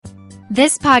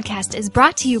This podcast is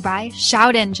brought to you by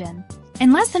Shout Engine.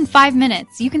 In less than 5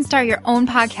 minutes, you can start your own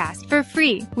podcast for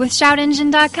free with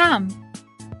shoutengine.com.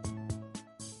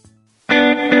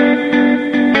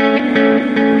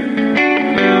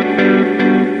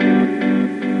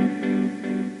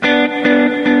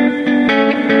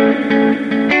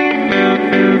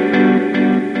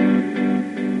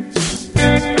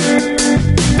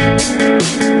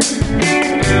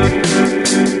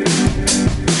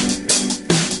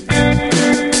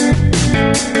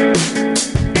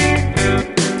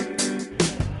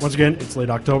 Once again, it's late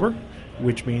October,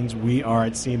 which means we are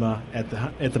at SEMA at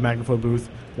the MagnaFlow booth.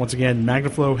 Once again,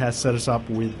 MagnaFlow has set us up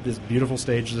with this beautiful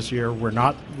stage this year. We're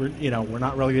not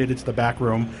relegated to the back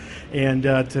room, and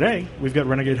today we've got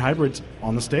Renegade Hybrids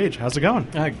on the stage. How's it going?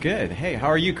 Good. Hey, how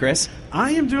are you, Chris?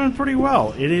 I am doing pretty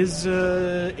well. It is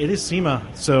SEMA,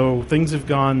 so things have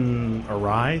gone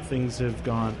awry. Things have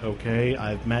gone okay.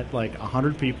 I've met like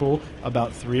 100 people,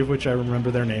 about 3 of which I remember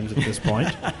their names at this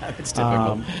point. It's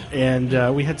typical.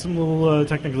 And we had some little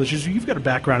technical issues. You've got a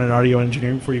background in audio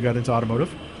engineering before you got into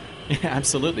automotive. Yeah,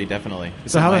 absolutely, definitely.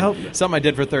 So how the hell? Something I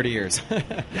did for 30 years.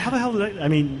 How the hell did I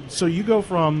mean, so you go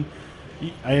from,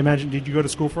 I imagine, did you go to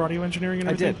school for audio engineering and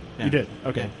everything? I did. Yeah. You did?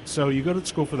 Okay. Yeah. So you go to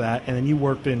school for that, and then you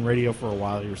worked in radio for a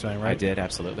while, you were saying, right? I did,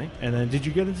 absolutely. And then did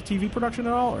you get into TV production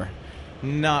at all, or?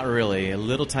 Not really. A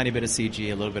little tiny bit of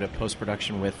CG, a little bit of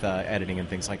post-production with editing and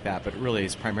things like that, but really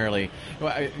it's primarily,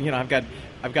 I've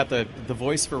got the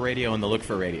voice for radio and the look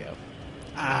for radio.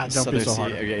 Don't be so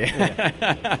hard.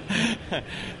 Yeah.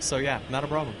 So, yeah, not a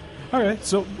problem. All right.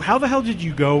 So how the hell did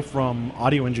you go from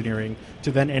audio engineering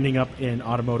to then ending up in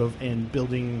automotive and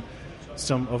building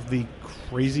some of the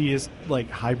craziest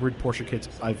hybrid Porsche kits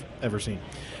I've ever seen?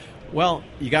 Well,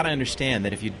 you got to understand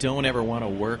that if you don't ever want to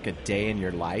work a day in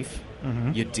your life,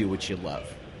 you do what you love.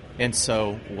 And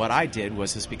so what I did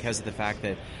was just because of the fact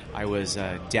that I was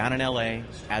down in L.A.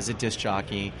 as a disc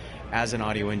jockey, as an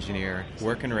audio engineer,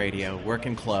 working radio,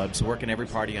 working clubs, working every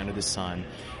party under the sun.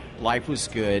 Life was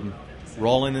good,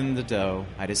 rolling in the dough.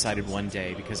 I decided one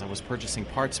day, because I was purchasing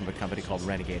parts from a company called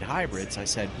Renegade Hybrids, I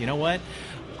said, you know what,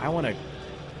 I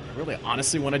really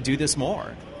honestly want to do this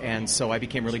more. And so I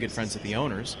became really good friends with the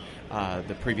owners,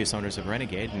 the previous owners of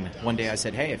Renegade, and one day I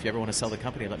said, hey, if you ever want to sell the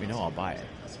company, let me know, I'll buy it.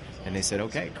 And they said,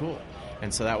 okay, cool.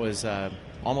 And so that was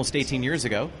almost 18 years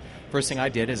ago. First thing I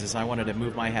did is I wanted to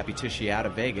move my happy tushy out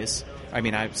of Vegas. Out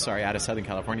of Southern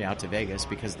California out to Vegas,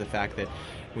 because of the fact that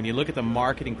when you look at the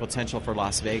marketing potential for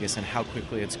Las Vegas and how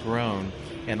quickly it's grown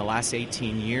in the last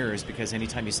 18 years, because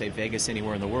anytime you say Vegas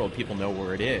anywhere in the world, people know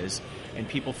where it is, and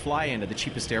people fly into the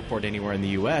cheapest airport anywhere in the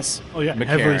U.S. Oh yeah, McCarran,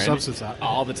 heavily subsidized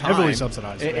all the time. Heavily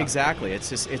subsidized. Yeah. Exactly.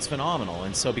 It's phenomenal,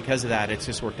 and so because of that, it's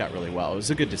just worked out really well. It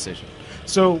was a good decision.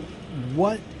 So,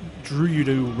 what drew you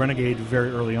to Renegade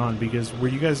very early on? Because were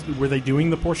they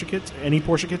doing the Porsche kits, any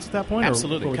Porsche kits at that point?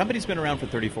 Absolutely. Or The company's been around for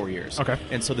 34 years. Okay.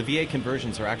 And so the VA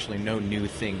conversions are actually no new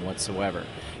thing whatsoever.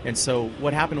 And so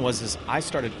what happened was I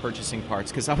started purchasing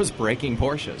parts because I was breaking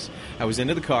Porsches. I was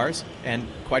into the cars, and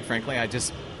quite frankly, I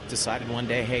just decided one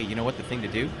day, hey, you know what the thing to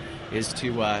do is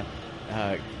to,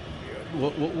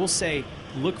 we'll say,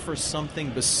 look for something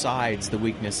besides the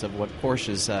weakness of what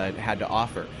Porsches had to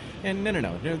offer. And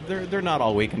no, they're not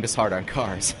all weak. I'm just hard on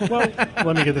cars. Well,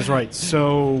 let me get this right.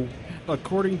 So,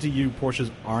 according to you, Porsches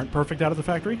aren't perfect out of the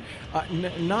factory?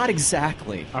 Not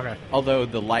exactly. Okay. Although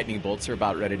the lightning bolts are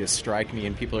about ready to strike me,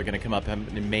 and people are going to come up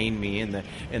and maim me, and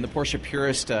the Porsche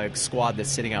purist squad that's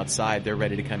sitting outside, they're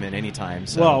ready to come in anytime.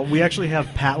 So. Well, we actually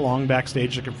have Pat Long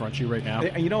backstage to confront you right now.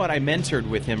 You know what? I mentored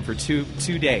with him for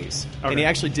two days, and he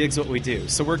actually digs what we do.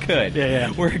 So we're good.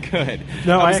 Yeah. We're good.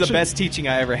 No, that was the best teaching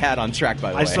I ever had on track,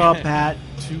 by the way. I saw Pat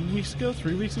 2 weeks ago,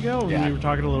 3 weeks ago, Yeah. and we were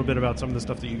talking a little bit about some of the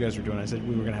stuff that you guys were doing. I said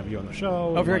we were going to have you on the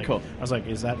show. Oh, very cool. I was like,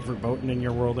 is that verboten in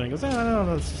your world? And he goes,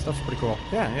 no, that stuff's pretty cool.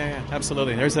 Yeah,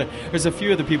 absolutely. There's a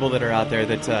few of the people that are out there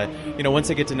that, once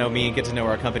they get to know me and get to know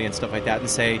our company and stuff like that, and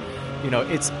say,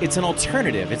 it's an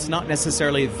alternative. It's not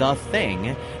necessarily the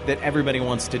thing that everybody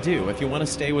wants to do. If you want to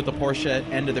stay with the Porsche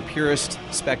end of the purist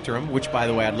spectrum, which, by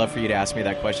the way, I'd love for you to ask me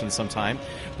that question sometime,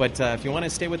 but if you want to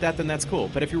stay with that, then that's cool.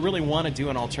 But if you really want to do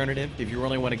an alternative, if you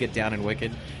really want to get down and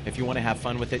wicked, if you want to have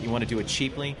fun with it, you want to do it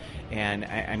cheaply, and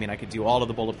I could do all of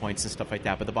the bullet points and stuff like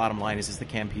that, but the bottom line is the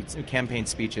campaign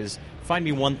speeches. Find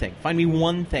me one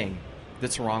thing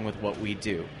that's wrong with what we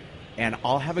do, and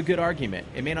I'll have a good argument.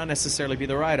 It may not necessarily be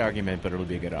the right argument, but it'll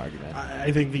be a good argument.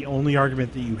 I think the only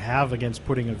argument that you have against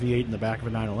putting a V8 in the back of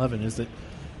a 911 is that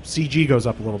CG goes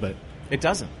up a little bit. It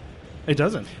doesn't. It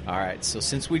doesn't. All right, so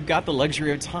since we've got the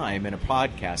luxury of time in a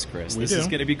podcast, Chris, this is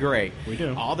going to be great. We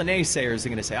do. All the naysayers are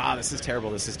going to say, this is terrible,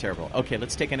 this is terrible. Okay,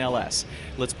 let's take an LS.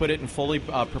 Let's put it in fully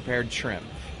prepared trim.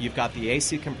 You've got the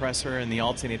AC compressor and the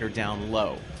alternator down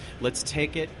low. Let's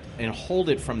take it and hold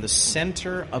it from the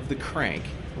center of the crank,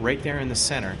 right there in the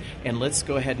center, and let's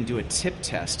go ahead and do a tip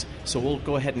test. So we'll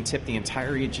go ahead and tip the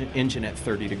entire engine at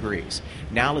 30 degrees.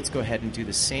 Now let's go ahead and do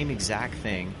the same exact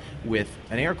thing with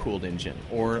an air-cooled engine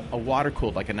or a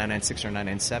water-cooled like a 996 or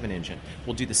 997 engine.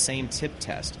 We'll do the same tip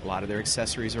test. A lot of their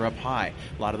accessories are up high.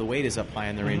 A lot of the weight is up high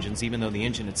on their engines, even though the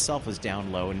engine itself is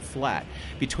down low and flat.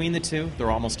 Between the two, they're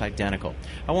almost identical.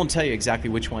 I won't tell you exactly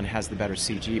which one has the better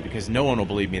CG because no one will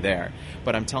believe me there.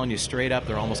 But I'm telling you straight up,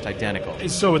 they're almost identical.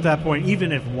 So at that point,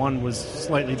 even if one was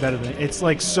slightly better than it's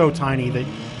like so tiny that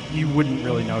you wouldn't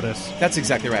really notice. That's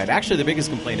exactly right. Actually, the biggest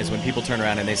complaint is when people turn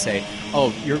around and they say,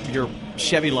 "Oh, your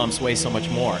Chevy lumps weigh so much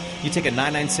more." You take a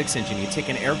 996 engine, you take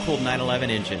an air-cooled 911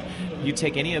 engine, you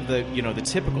take any of the the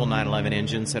typical 911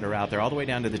 engines that are out there, all the way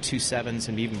down to the 27s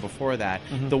and even before that.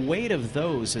 The weight of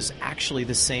those is actually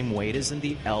the same weight as in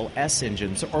the LS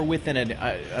engines, or within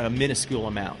a minuscule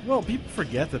amount. Well, people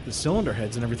forget that the cylinder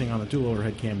heads and everything on the dual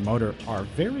overhead cam motor are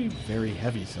very, very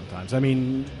heavy sometimes. I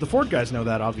mean, the Ford guys know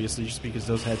that, obviously, just because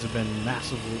those heads have been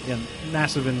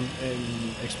massive and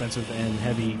expensive and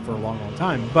heavy for a long, long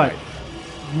time. But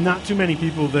not too many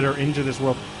people that are into this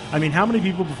world. I mean, how many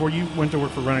people before you went to work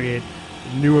for Renegade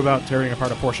knew about tearing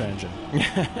apart a Porsche engine?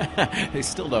 They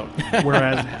still don't.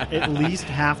 Whereas at least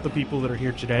half the people that are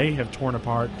here today have torn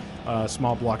apart a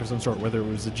small block of some sort, whether it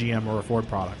was a GM or a Ford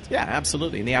product. Yeah,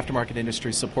 absolutely. And the aftermarket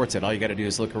industry supports it. All you got to do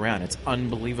is look around. It's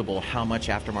unbelievable how much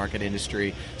aftermarket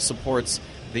industry supports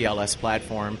the LS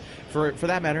platform. For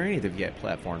that matter, any of the V8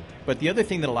 platform. But the other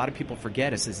thing that a lot of people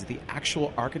forget is the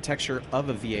actual architecture of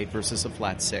a V8 versus a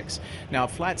flat 6. Now, a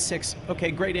flat 6,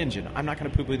 okay, great engine. I'm not going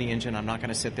to poo-poo the engine. I'm not going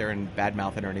to sit there and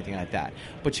badmouth it or anything like that.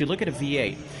 But you look at a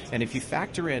V8, and if you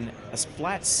factor in a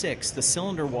flat 6, the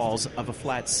cylinder walls of a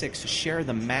flat 6 share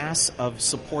the mass of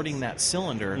supporting that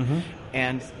cylinder,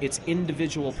 and it's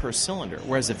individual per cylinder.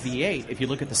 Whereas a V8, if you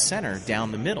look at the center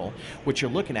down the middle, what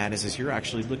you're looking at is you're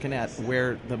actually looking at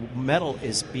where the metal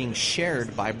is being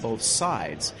shared by both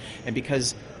sides. And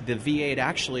because the V8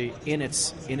 actually in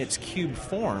its cube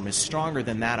form is stronger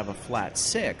than that of a flat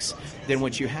 6, then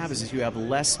what you have is you have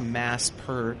less mass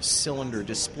per cylinder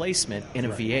displacement in a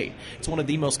V8. It's one of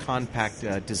the most compact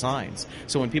designs.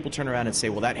 So when people turn around and say,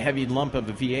 well, that heavy lump of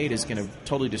a V8 is going to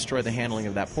totally destroy the handling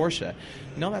of that Porsche,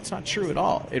 no, that's not true at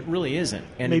all. It really isn't.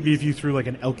 And maybe if you threw like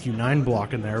an LQ9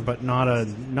 block in there, but not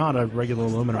a regular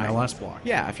aluminum LS block.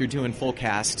 Yeah, if you're doing full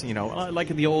cast, like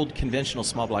the old conventional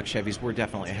small block Chevys, we're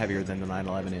definitely heavier than the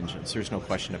 911 engines. There's no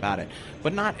question about it.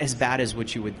 But not as bad as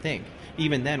what you would think.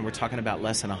 Even then, we're talking about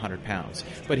less than 100 pounds.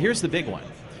 But here's the big one.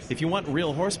 If you want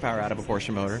real horsepower out of a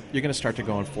Porsche motor, you're going to start to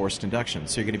go in forced induction.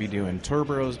 So you're going to be doing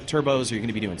turbos, or you're going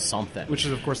to be doing something. Which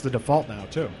is, of course, the default now,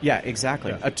 too. Yeah,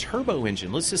 exactly. Yeah. A turbo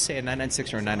engine, let's just say a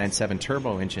 996 or a 997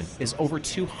 turbo engine, is over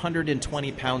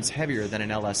 220 pounds heavier than an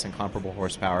LS in comparable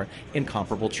horsepower in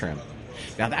comparable trim.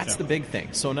 Now, that's the big thing.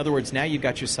 So, in other words, now you've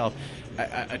got yourself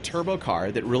a turbo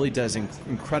car that really does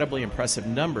incredibly impressive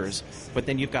numbers, but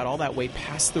then you've got all that weight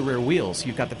past the rear wheels.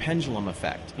 You've got the pendulum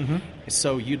effect.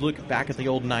 So you'd look back at the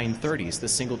old 930s, the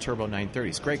single-turbo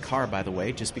 930s. Great car, by the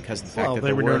way, just because of the fact that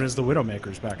they were known as the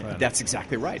Widowmakers back then. That's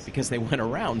exactly right, because they went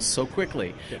around so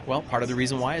quickly. Yeah. Well, part of the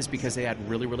reason why is because they had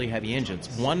really, really heavy engines,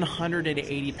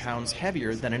 180 pounds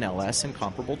heavier than an LS in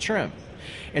comparable trim.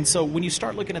 And so when you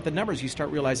start looking at the numbers, you start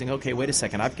realizing, okay, wait a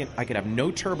second, I could have no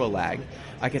turbo lag,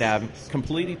 I could have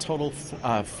completely total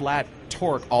flat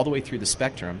torque all the way through the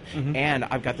spectrum, and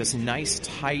I've got this nice,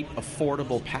 tight,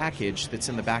 affordable package that's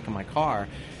in the back of my car.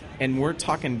 And we're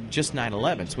talking just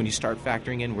 911s. When you start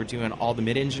factoring in, we're doing all the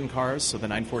mid-engine cars, so the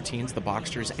 914s, the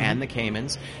Boxsters, and the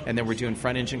Caymans. And then we're doing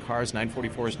front-engine cars,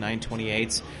 944s,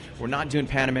 928s. We're not doing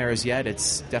Panameras yet.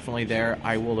 It's definitely there.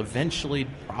 I will eventually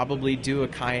probably do a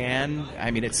Cayenne.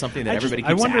 I mean, it's something that everybody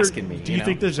keeps asking me. Do you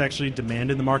think there's actually demand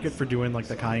in the market for doing like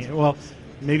the Cayenne? Well,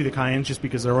 maybe the Cayennes, just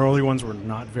because their early ones were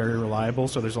not very reliable,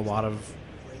 so there's a lot of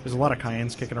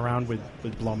Cayennes kicking around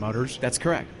with blown motors. That's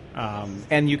correct.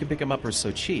 And you can pick them up for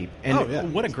so cheap.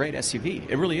 And what a great SUV.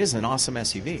 It really is an awesome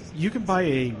SUV. You can buy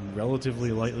a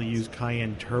relatively lightly used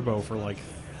Cayenne Turbo for like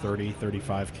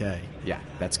 $35K. Yeah,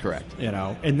 that's correct.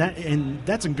 And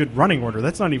that's in good running order.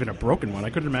 That's not even a broken one. I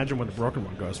couldn't imagine what a broken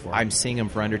one goes for. I'm seeing them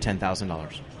for under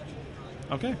 $10,000.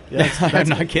 Okay. Yeah, I'm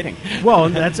not kidding.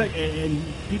 Well, and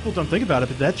people don't think about it,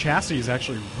 but that chassis is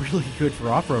actually really good for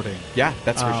off-roading. Yeah,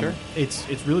 that's for sure.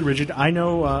 It's really rigid. I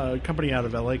know a company out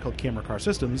of LA called Camera Car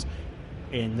Systems.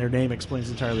 and their name explains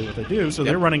entirely what they do. So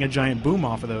Yep. they're running a giant boom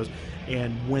off of those.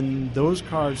 And when those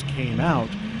cars came out,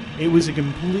 it was a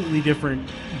completely different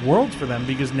world for them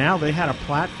because now they had a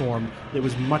platform that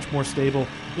was much more stable.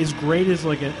 As great as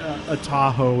like a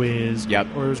Tahoe is, Yep.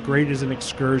 or as great as an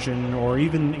Excursion, or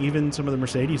even some of the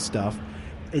Mercedes stuff,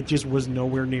 it just was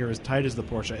nowhere near as tight as the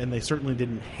Porsche, and they certainly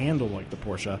didn't handle like the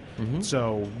Porsche. Mm-hmm.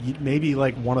 So maybe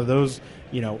like one of those,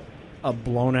 a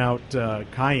blown out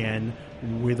Cayenne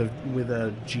with a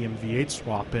GM V8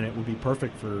 swap in it would be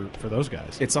perfect for those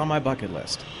guys. It's on my bucket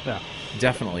list. Yeah,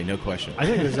 Definitely, no question. I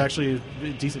think there's actually a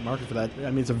decent market for that.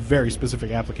 I mean, it's a very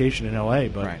specific application in LA,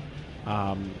 but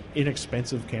Right.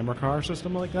 Inexpensive camera car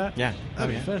system like that, Yeah.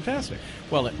 that'd be fantastic.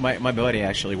 Well, my buddy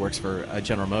actually works for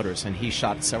General Motors, and he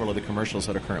shot several of the commercials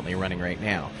that are currently running right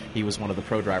now. He was one of the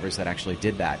pro drivers that actually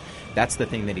did that. That's the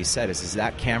thing that he said is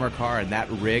that camera car and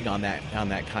that rig on that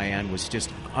Cayenne was just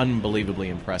unbelievably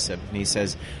impressive. And he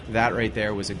says that right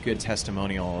there was a good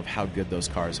testimonial of how good those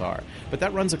cars are. But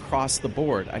that runs across the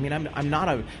board. I mean, I'm not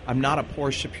a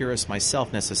Porsche purist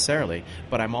myself necessarily,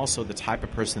 but I'm also the type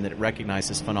of person that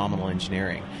recognizes phenomenal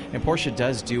engineering. And Porsche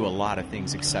does do a lot of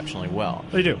things exceptionally well.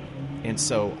 They do. And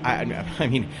so, I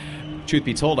mean, truth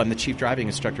be told, I'm the chief driving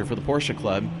instructor for the Porsche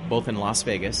Club, both in Las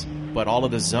Vegas, but all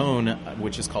of the zone,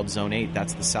 which is called Zone 8,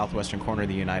 that's the southwestern corner of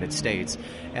the United States.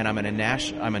 And I'm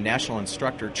a national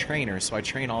instructor trainer, so I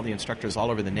train all the instructors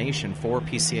all over the nation for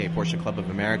PCA, Porsche Club of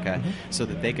America, so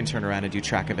that they can turn around and do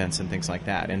track events and things like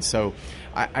that. And so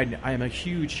I am a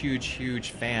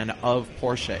huge fan of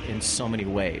Porsche in so many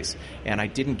ways. And I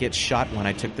didn't get shot when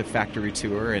I took the factory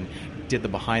tour and did the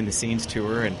behind-the-scenes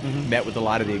tour and met with a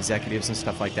lot of the executives and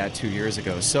stuff like that 2 years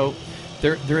ago. So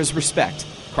there is respect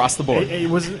across the board.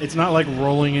 It's not like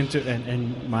rolling into,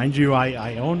 and mind you,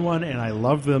 I own one and I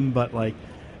love them, but like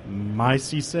my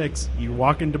C6, you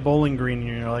walk into Bowling Green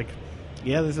and you're like,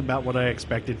 yeah, this is about what I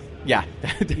expected. Yeah.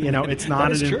 It's not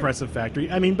That is an true. impressive factory.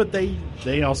 I mean, but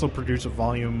they also produce a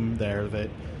volume there that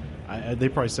they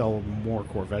probably sell more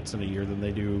Corvettes in a year than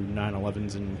they do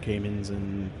 911s and Caymans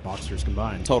and Boxsters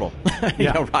combined. Total.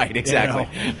 Yeah. Right, exactly.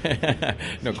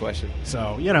 No question.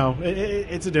 So,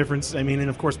 it's a difference. I mean, and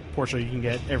of course, Porsche, you can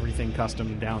get everything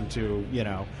custom down to,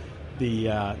 the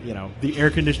air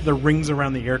condition, the rings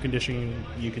around the air conditioning,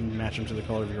 you can match them to the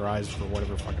color of your eyes for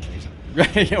whatever fucking reason.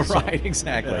 Right,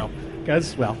 exactly.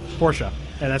 Because, Porsche,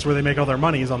 and that's where they make all their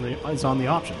money is on the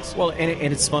options. Well,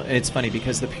 and it's funny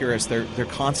because the purists, they're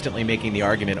constantly making the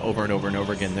argument over and over and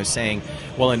over again. They're saying,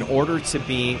 well, in order to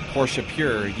be Porsche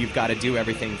pure, you've got to do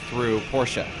everything through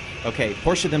Porsche. Okay,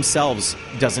 Porsche themselves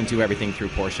doesn't do everything through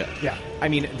Porsche. Yeah. I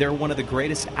mean, they're one of the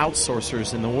greatest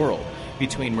outsourcers in the world.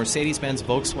 Between Mercedes-Benz,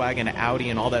 Volkswagen, Audi,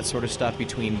 and all that sort of stuff,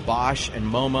 between Bosch and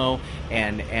Momo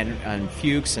and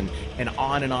Fuchs and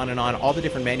on and on and on, all the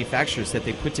different manufacturers that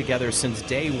they put together since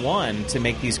day one to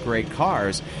make these great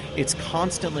cars, it's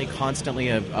constantly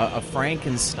a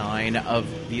Frankenstein of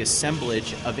the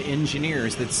assemblage of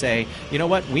engineers that say, you know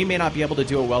what, we may not be able to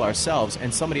do it well ourselves,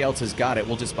 and somebody else has got it,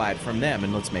 we'll just buy it from them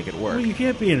and let's make it work. Well, you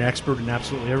can't be an expert in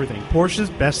absolutely everything. Porsche's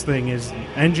best thing is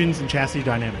engines and chassis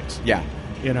dynamics. Yeah.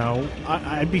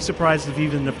 I'd be surprised if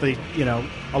they,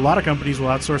 a lot of companies will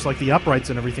outsource like the uprights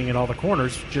and everything in all the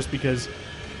corners just because,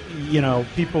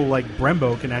 people like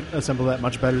Brembo can assemble that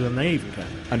much better than they even can.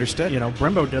 Understood.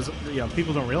 Brembo does,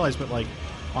 people don't realize, but like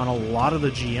on a lot of the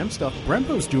GM stuff,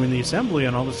 Brembo's doing the assembly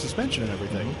on all the suspension and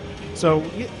everything. So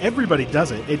everybody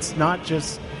does it. It's not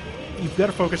just, you've got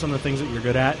to focus on the things that you're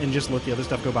good at and just let the other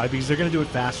stuff go by because they're going to do it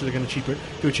faster, they're going to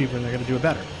do it cheaper, and they're going to do it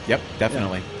better. Yep,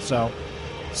 definitely. So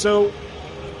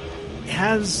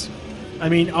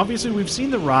obviously we've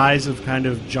seen the rise of kind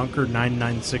of junker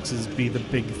 996s be the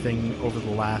big thing over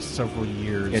the last several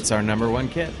years. It's our number one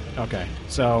kit. Okay.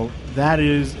 So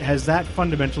has that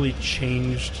fundamentally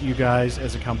changed you guys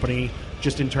as a company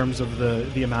just in terms of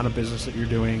the amount of business that you're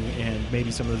doing and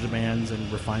maybe some of the demands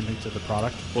and refinements of the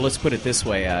product? Well, let's put it this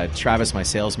way. Travis, my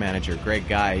sales manager, great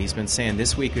guy, he's been saying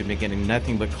this week we've been getting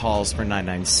nothing but calls for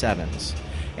 997s.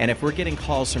 And if we're getting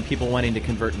calls from people wanting to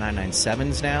convert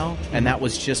 997s now, and that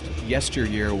was just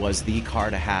yesteryear was the car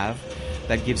to have,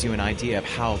 that gives you an idea of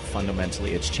how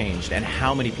fundamentally it's changed and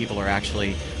how many people are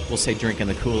actually, we'll say, drinking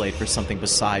the Kool-Aid for something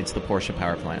besides the Porsche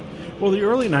power plant. Well, the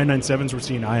early 997s were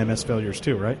seeing IMS failures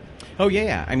too, right? Oh,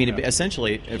 yeah. I mean,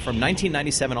 essentially, from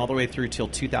 1997 all the way through till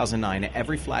 2009,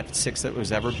 every flat six that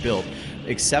was ever built,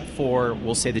 except for,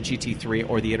 we'll say, the GT3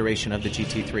 or the iteration of the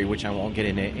GT3, which I won't get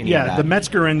into any of that. Yeah, the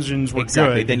Metzger engines were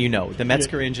exactly. good. Then you know. The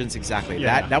Metzger engines, exactly.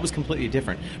 Yeah. That was completely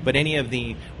different. But any of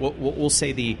the, we'll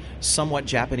say the somewhat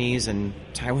Japanese and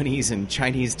Taiwanese and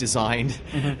Chinese designed,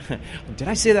 did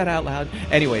I say that out loud?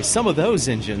 Anyway, some of those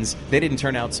engines, they didn't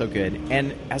turn out so good.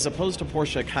 And as opposed to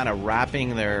Porsche kind of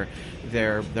wrapping their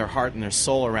heart and their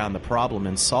soul around the problem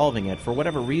and solving it, for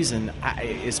whatever reason,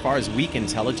 as far as we can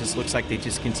tell, it just looks like they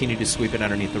just continue to sweep it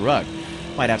underneath the rug.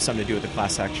 Might have something to do with the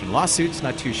class action lawsuits,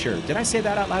 not too sure. Did I say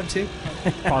that out loud too?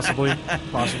 Possibly.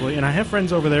 And I have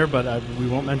friends over there, but we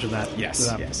won't mention that. Yes.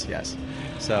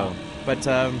 So, but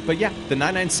yeah, the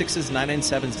 996s,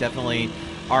 997s definitely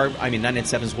are. I mean,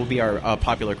 997s will be our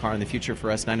popular car in the future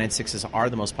for us. 996s are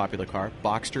the most popular car.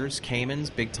 Boxsters, Caymans,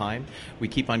 big time. We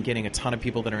keep on getting a ton of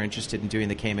people that are interested in doing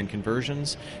the Cayman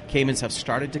conversions. Caymans have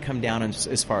started to come down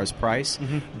as far as price.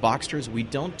 Boxsters, we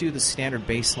don't do the standard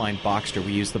baseline Boxster.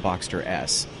 We use the Boxster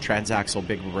S. Transaxle,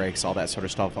 big brakes, all that sort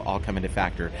of stuff all come into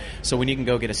factor. So when you can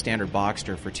go get a standard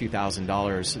Boxster for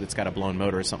 $2,000 that's got a blown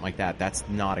motor or something like that, that's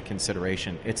not a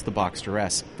consideration. It's the Boxster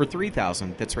S for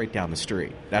 $3,000. That's right down the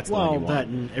street. That's the one you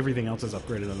want. And everything else is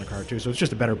upgraded on the car too, so it's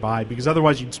just a better buy, because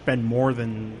otherwise you'd spend more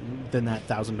than that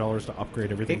 $1,000 to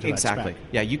upgrade everything to exactly. that spec.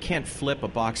 Yeah, you can't flip a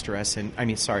Boxster S a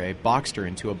Boxster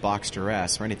into a Boxster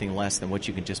S or anything less than what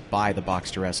you can just buy the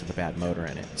Boxster S with a bad motor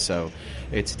in it. So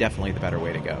it's definitely the better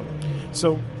way to go.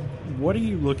 So what are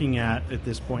you looking at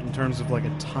this point in terms of like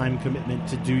a time commitment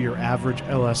to do your average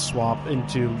LS swap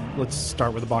into, let's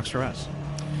start with the Boxster S?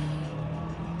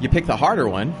 You pick the harder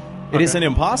one. It Okay. isn't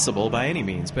impossible by any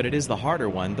means, but it is the harder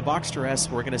one. The Boxster S,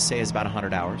 we're going to say, is about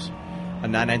 100 hours. A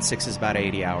 996 is about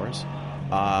 80 hours.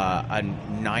 A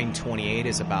 928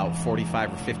 is about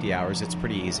 45 or 50 hours. It's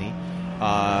pretty easy.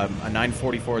 A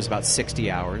 944 is about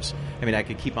 60 hours. I mean, I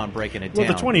could keep on breaking it down.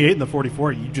 Well, the 28 and the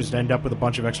 44, you just end up with a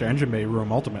bunch of extra engine bay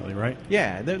room ultimately, right?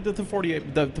 Yeah, the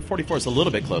 44 is a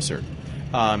little bit closer.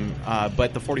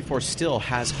 But the 44 still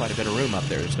has quite a bit of room up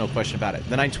there. There's no question about it.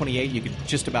 The 928, you could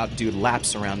just about do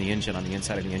laps around the engine on the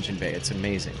inside of the engine bay. It's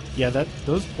amazing. Yeah,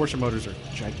 those Porsche motors are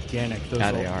gigantic.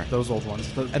 They are. Those old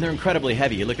ones. And they're incredibly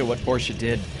heavy. You look at what Porsche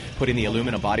did, putting the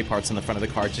aluminum body parts on the front of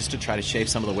the car just to try to shave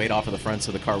some of the weight off of the front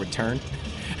so the car would turn.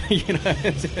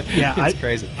 It's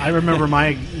crazy. I remember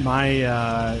my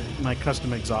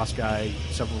custom exhaust guy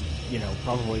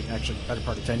probably actually better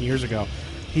part of 10 years ago.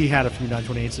 He had a few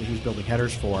 928s that he was building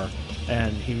headers for,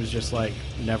 and he was just like,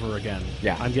 never again.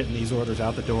 Yeah. I'm getting these orders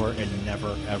out the door and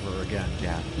never, ever again.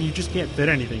 Yeah. You just can't fit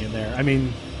anything in there. I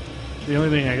mean, the only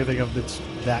thing I can think of that's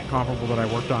that comparable that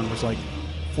I worked on was like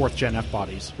 4th gen F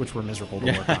bodies, which were miserable to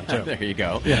work on too. There you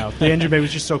go. The engine bay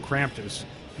was just so cramped,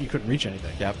 you couldn't reach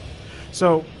anything. Yep.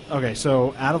 So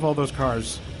out of all those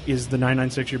cars, is the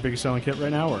 996 your biggest selling kit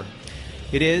right now, or?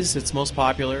 It is. It's most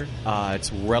popular.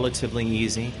 It's relatively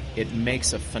easy. It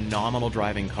makes a phenomenal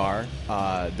driving car.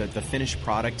 The finished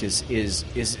product is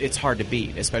it's hard to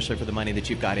beat, especially for the money that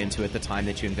you've got into it, the time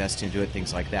that you invest into it,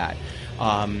 things like that.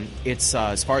 It's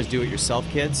as far as do-it-yourself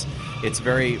kits, it's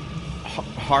very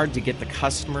hard to get the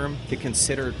customer to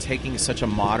consider taking such a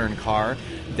modern car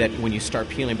that when you start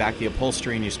peeling back the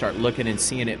upholstery and you start looking and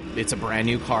seeing it's a brand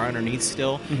new car underneath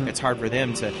still, it's hard for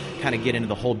them to kind of get into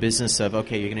the whole business of,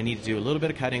 okay, you're going to need to do a little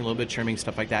bit of cutting, a little bit of trimming,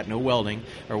 stuff like that, no welding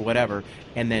or whatever,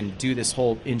 and then do this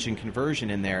whole engine conversion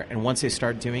in there. And once they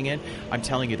start doing it, I'm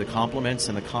telling you, the compliments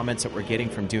and the comments that we're getting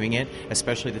from doing it,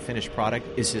 especially the finished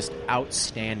product, is just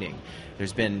outstanding.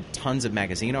 There's been tons of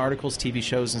magazine articles, TV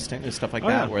shows, and stuff like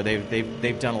that, where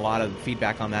they've done a lot of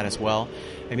feedback on that as well.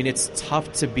 I mean, it's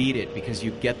tough to beat it because you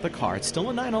get the car. It's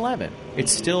still a 911.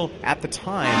 It's still, at the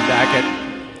time, back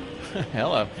at...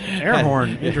 Hello. Air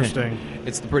horn. Interesting.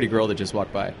 It's the pretty girl that just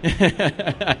walked by.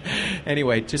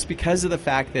 Anyway, just because of the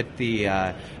fact that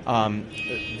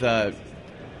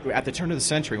at the turn of the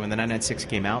century, when the 996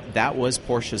 came out, that was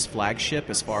Porsche's flagship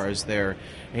as far as their,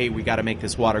 hey, we got to make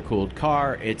this water-cooled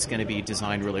car. It's going to be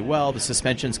designed really well. The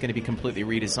suspension's going to be completely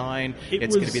redesigned.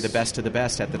 It's going to be the best of the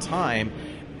best at the time.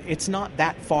 It's not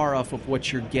that far off of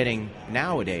what you're getting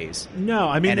nowadays. No,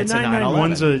 I mean, and the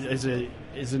 991's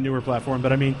is a newer platform,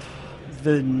 but I mean,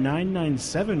 the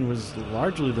 997 was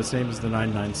largely the same as the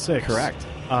 996. Correct.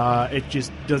 It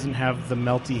just doesn't have the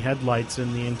melty headlights,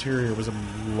 and the interior was a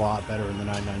lot better in the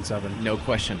 997. No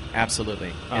question.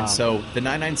 Absolutely. And so the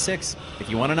 996,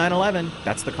 if you want a 911,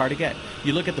 that's the car to get.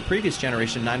 You look at the previous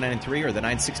generation, 993 or the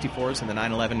 964s and the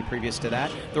 911 previous to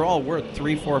that, they're all worth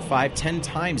 3, 4, 5, 10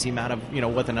 times the amount of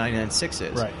what the 996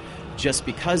 is. Right. just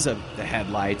because of the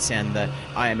headlights and the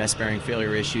IMS bearing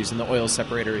failure issues and the oil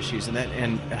separator issues and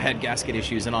head gasket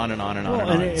issues and on and on and on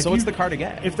and on. So it's the car to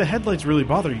get. If the headlights really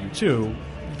bother you too,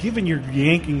 given you're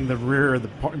yanking the rear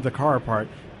of the car apart,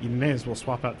 you may as well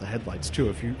swap out the headlights too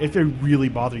if they really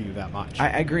bother you that much. I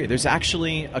agree. There's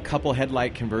actually a couple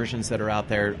headlight conversions that are out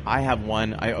there. I have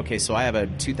one. So I have a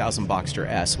 2000 Boxster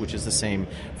S, which is the same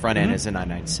front end as a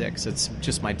 996. It's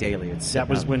just my daily. That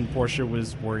was when Porsche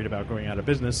was worried about going out of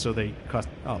business, so they cut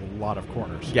a lot of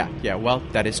corners. Yeah. Well,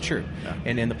 that is true. Yeah.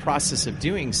 And in the process of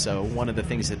doing so, one of the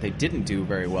things that they didn't do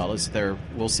very well is their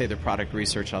product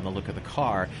research on the look of the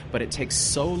car. But it takes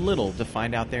so little to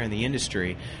find out there in the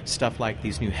industry stuff like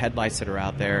these new headlights that are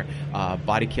out there,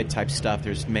 body kit type stuff.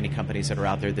 There's many companies that are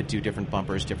out there that do different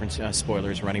bumpers, different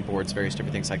spoilers, running boards, various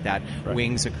different things like that, right.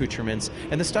 Wings, accoutrements,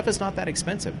 and the stuff is not that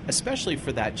expensive, especially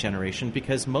for that generation,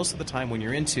 because most of the time when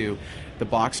you're into the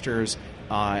Boxsters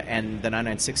and the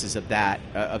 996s of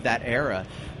that era,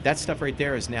 that stuff right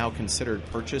there is now considered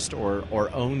purchased or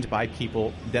owned by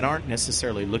people that aren't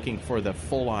necessarily looking for the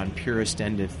full-on purist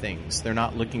end of things. They're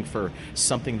not looking for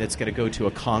something that's going to go to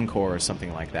a Concours or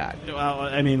something like that. Well,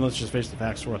 I mean, let's just face the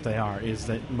facts for what they are, is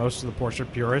that most of the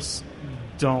Porsche purists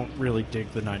don't really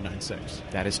dig the 996.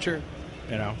 That is true.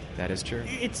 You know? That is true.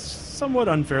 It's somewhat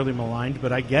unfairly maligned,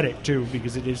 but I get it, too,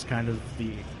 because it is kind of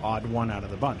the odd one out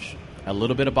of the bunch. A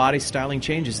little bit of body styling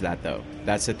changes that, though.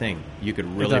 That's the thing. You could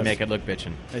really make it look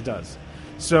bitchin'. It does.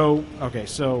 So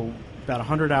about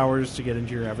 100 hours to get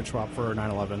into your average swap for a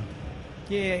 911.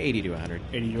 Yeah, 80 to 100.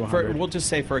 80 to 100. We'll just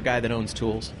say for a guy that owns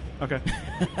tools. Okay.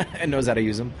 And knows how to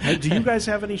use them. Do you guys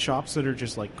have any shops that are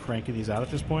just like cranking these out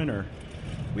at this point, or?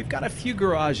 We've got a few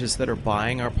garages that are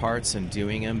buying our parts and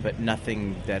doing them, but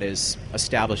nothing that is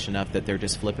established enough that they're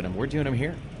just flipping them. We're doing them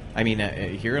here. I mean,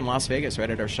 here in Las Vegas, right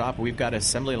at our shop, we've got an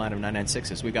assembly line of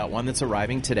 996s. We've got one that's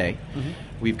arriving today. Mm-hmm.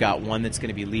 We've got one that's going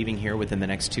to be leaving here within the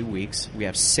next 2 weeks. We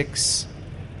have 6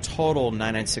 total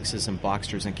 996s and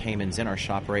Boxsters and Caymans in our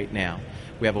shop right now.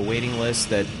 We have a waiting list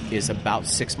that is about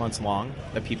 6 months long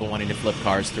of people wanting to flip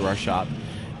cars through our shop.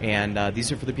 And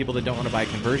these are for the people that don't want to buy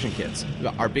conversion kits.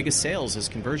 Our biggest sales is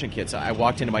conversion kits. I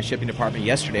walked into my shipping department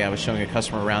yesterday. I was showing a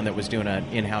customer around that was doing an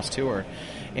in-house tour.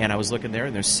 And I was looking there,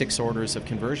 and there's 6 orders of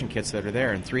conversion kits that are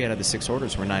there, and 3 out of the 6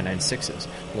 orders were 996s.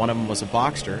 One of them was a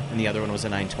Boxster, and the other one was a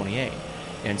 928.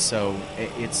 And so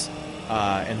it's...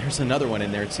 and there's another one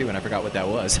in there, too, and I forgot what that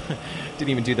was. Didn't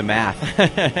even do the math.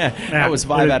 That was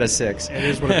 5 out of 6. It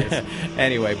is what it is.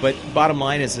 Anyway, but bottom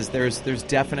line is there's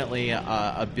definitely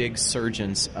a big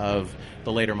surgence of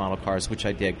the later model cars, which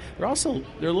I dig. They're a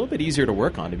little bit easier to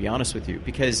work on, to be honest with you,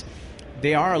 because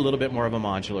they are a little bit more of a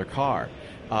modular car.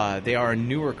 They are a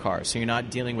newer car, so you're not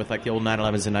dealing with like the old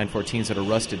 911s and 914s that are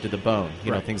rusted to the bone,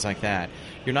 you know, things like that.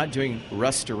 You're not doing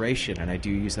restoration, and I do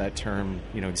use that term,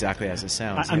 you know, exactly as it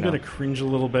sounds. I'm going to cringe a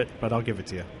little bit, but I'll give it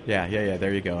to you. Yeah,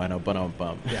 there you go. I know,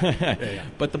 bum. Yeah.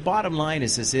 But the bottom line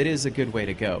is it is a good way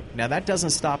to go. Now, that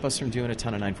doesn't stop us from doing a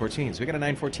ton of 914s. We've got a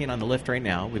 914 on the lift right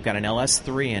now. We've got an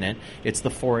LS3 in it. It's the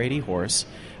 480 horse.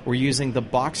 We're using the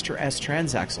Boxster S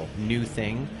transaxle, new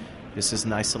thing. This is a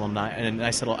nice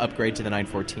little upgrade to the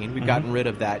 914. We've gotten rid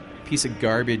of that piece of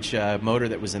garbage motor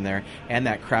that was in there and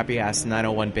that crappy-ass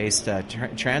 901-based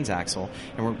transaxle,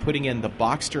 and we're putting in the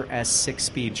Boxster S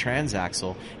 6-speed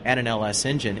transaxle and an LS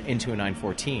engine into a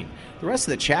 914. The rest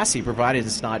of the chassis, provided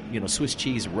it's not Swiss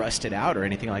cheese rusted out or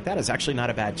anything like that, is actually not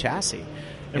a bad chassis.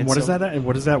 And what is that? And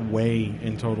what does that weigh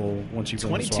in total once you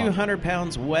 2,200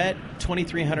 pounds wet,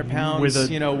 2,300 pounds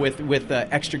with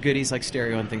extra goodies like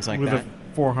stereo and things like that. With a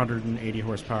 480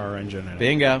 horsepower engine in it.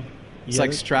 Bingo. It's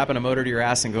like strapping a motor to your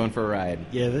ass and going for a ride.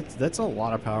 Yeah, that's a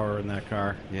lot of power in that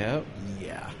car. Yep.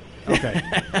 Yeah. Okay.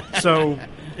 So,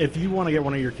 if you want to get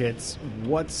one of your kits,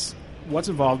 what's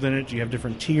involved in it? Do you have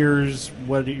different tiers?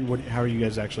 How are you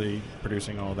guys actually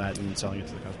producing all that and selling it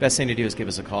to the customer? Best thing to do is give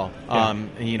us a call. Yeah.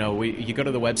 You go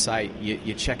to the website,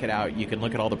 you check it out. You can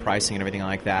look at all the pricing and everything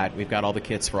like that. We've got all the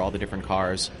kits for all the different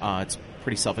cars. It's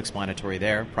pretty self-explanatory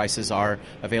there. Prices are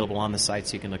available on the site,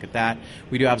 so you can look at that.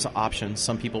 We do have some options.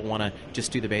 Some people want to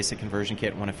just do the basic conversion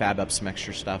kit, want to fab up some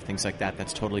extra stuff, things like that.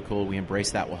 That's totally cool. We embrace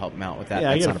that. We'll help them out with that.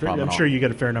 Yeah, that's not a problem I'm sure you get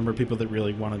a fair number of people that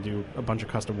really want to do a bunch of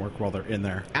custom work while they're in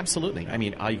there. Absolutely. I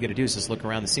mean, all you got to do is just look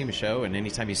around the SEMA show, and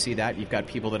anytime you see that, you've got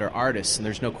people that are artists, and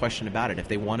there's no question about it. If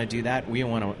they want to do that, we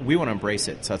want to embrace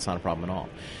it, so that's not a problem at all.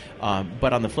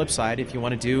 But on the flip side, if you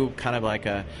want to do kind of like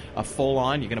a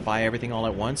full-on, you're going to buy everything all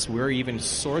at once, we're even been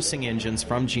sourcing engines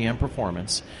from GM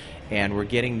Performance, and we're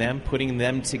getting them, putting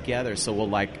them together. So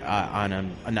we'll on a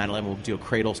 911, we'll do a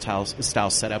cradle style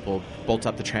setup. We'll bolt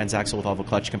up the transaxle with all the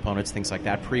clutch components, things like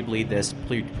that. Pre-bleed this,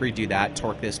 pre-do that,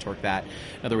 torque this, torque that.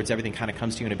 In other words, everything kind of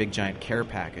comes to you in a big giant care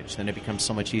package. Then it becomes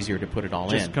so much easier to put it all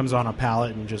in. Just comes on a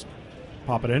pallet and just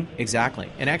pop it in? Exactly.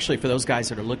 And actually, for those guys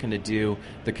that are looking to do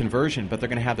the conversion, but they're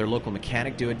going to have their local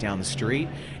mechanic do it down the street,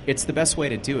 it's the best way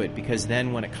to do it, because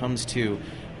then when it comes to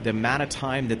the amount of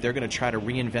time that they're going to try to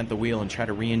reinvent the wheel and try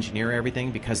to re-engineer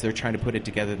everything because they're trying to put it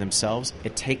together themselves,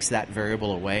 it takes that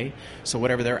variable away. So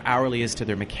whatever their hourly is to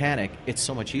their mechanic, it's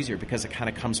so much easier because it kind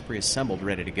of comes pre-assembled,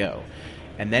 ready to go.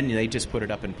 And then they just put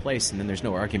it up in place, and then there's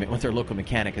no argument with their local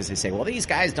mechanic as they say, well, these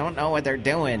guys don't know what they're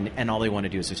doing, and all they want to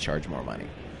do is just charge more money.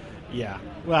 Yeah.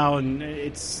 Well, and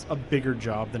it's a bigger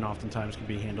job than oftentimes can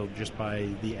be handled just by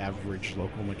the average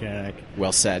local mechanic.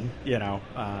 Well said. You know,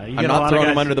 I'm not throwing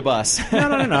them under the bus.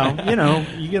 No. You know,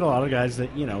 you get a lot of guys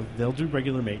that, you know, they'll do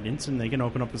regular maintenance and they can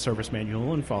open up the service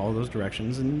manual and follow those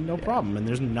directions and no problem. And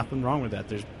there's nothing wrong with that.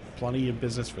 There's plenty of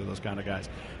business for those kind of guys.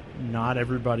 Not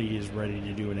everybody is ready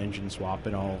to do an engine swap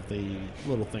and all of the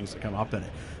little things that come up in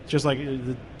it. It's just like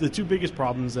the two biggest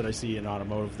problems that I see in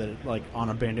automotive that, like, on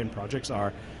abandoned projects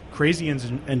are crazy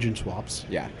engine swaps.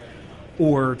 Yeah.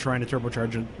 Or trying to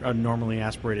turbocharge a normally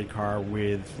aspirated car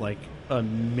with, like, a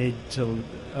mid to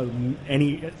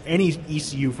any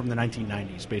ECU from the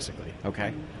 1990s, basically.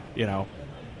 Okay. You know,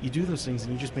 you do those things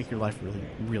and you just make your life really,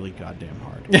 really goddamn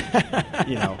hard.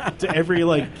 You know, to every,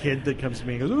 like, kid that comes to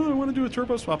me and goes, oh, I want to do a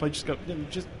turbo swap, I just go,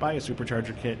 just buy a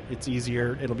supercharger kit. It's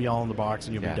easier. It'll be all in the box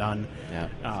and you'll be done.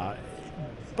 Yeah.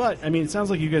 But, I mean, it sounds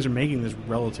like you guys are making this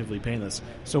relatively painless.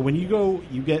 So when you go,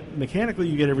 you get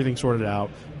everything sorted out.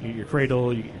 You get your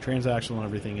cradle, you get your transaxle and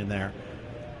everything in there.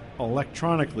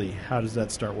 Electronically, how does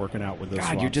that start working out with those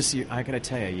swaps? I got to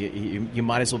tell you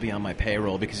might as well be on my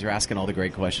payroll because you're asking all the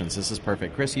great questions. This is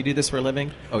perfect. Chris, you do this for a living?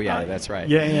 Oh, yeah, that's right.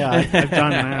 Yeah. I've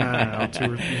done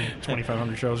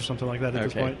 2,500 shows or something like that at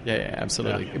this point. Yeah,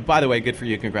 absolutely. Yeah. By the way, good for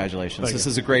you. Congratulations. This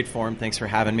is a great forum. Thanks for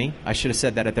having me. I should have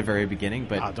said that at the very beginning,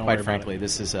 but quite frankly,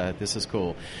 this is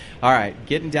cool. All right,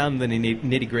 getting down to the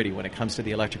nitty-gritty when it comes to the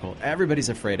electrical. Everybody's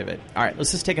afraid of it. All right, let's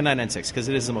just take a 996 because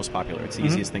it is the most popular. It's the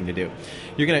easiest thing to do.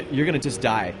 You're gonna just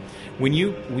die when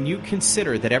you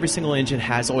consider that every single engine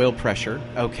has oil pressure,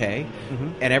 okay,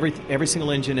 and every single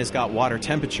engine has got water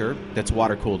temperature that's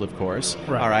water cooled, of course.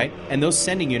 Right. All right, and those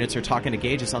sending units are talking to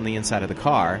gauges on the inside of the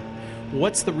car.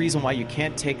 What's the reason why you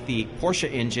can't take the Porsche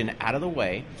engine out of the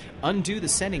way, undo the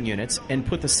sending units, and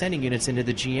put the sending units into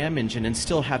the GM engine and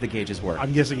still have the gauges work?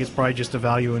 I'm guessing it's probably just a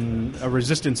value in a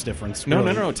resistance difference.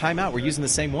 Really. No. Time out. We're using the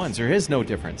same ones. There is no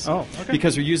difference. Oh, okay.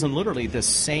 Because we're using literally the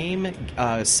same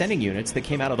sending units that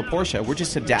came out of the Porsche. We're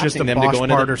just adapting them to go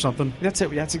into part or something. That's it.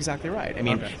 That's exactly right. I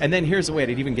mean, and then here's the way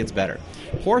it even gets better.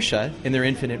 Porsche, in their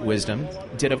infinite wisdom,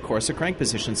 did, of course, a crank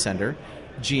position sender.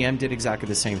 GM did exactly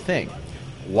the same thing.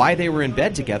 Why they were in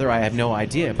bed together, I have no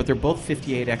idea, but they're both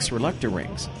 58X reluctor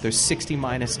rings. They're 60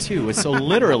 minus 2. So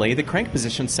literally, the crank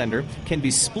position sender can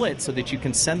be split so that you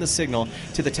can send the signal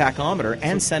to the tachometer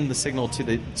and send the signal to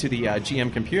the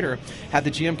GM computer, have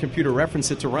the GM computer reference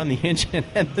it to run the engine,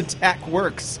 and the tach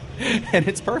works. And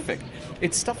it's perfect.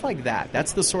 It's stuff like that.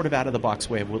 That's the sort of out-of-the-box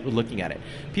way of looking at it.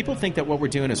 People think that what we're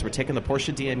doing is we're taking the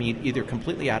Porsche DME either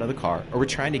completely out of the car or we're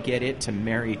trying to get it to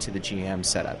marry to the GM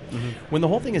setup. When the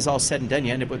whole thing is all said and done,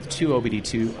 you end up with two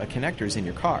OBD2 connectors in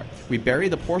your car. We bury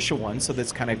the Porsche one so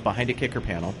that's kind of behind a kicker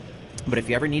panel. But if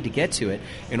you ever need to get to it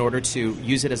in order to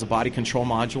use it as a body control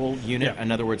module unit,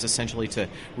 in other words, essentially to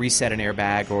reset an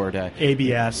airbag or to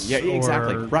ABS,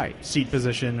 exactly, or right, seat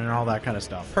position and all that kind of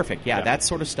stuff. Perfect. Yeah, that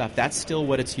sort of stuff. That's still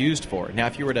what it's used for. Now,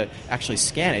 if you were to actually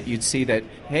scan it, you'd see that,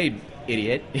 hey,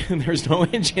 idiot, there's no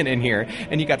engine in here,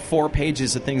 and you got 4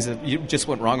 pages of things that you just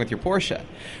went wrong with your Porsche.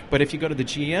 But if you go to the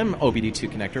GM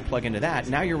OBD2 connector, plug into that,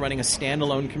 now you're running a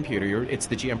standalone computer. It's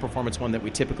the GM Performance one that we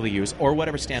typically use, or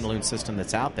whatever standalone system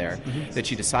that's out there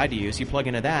that you decide to use. You plug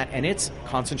into that, and it's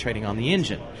concentrating on the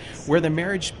engine. Where the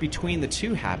marriage between the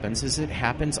two happens is it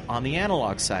happens on the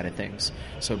analog side of things.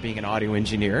 So being an audio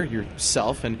engineer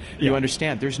yourself, and you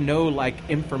understand, there's no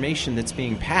information that's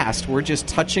being passed. We're just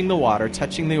touching the water,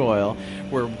 touching the oil.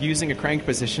 We're using a crank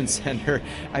position sender.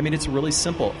 I mean, it's really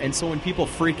simple. And so when people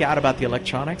freak out about the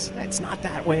electronics, it's not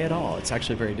that way at all. It's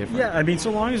actually very different. Yeah, I mean,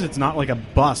 so long as it's not like a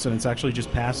bus and it's actually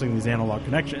just passing these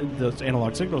those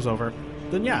analog signals over,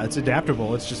 then it's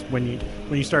adaptable. It's just when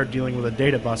you start dealing with a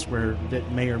data bus where that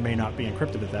may or may not be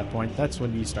encrypted at that point, that's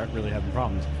when you start really having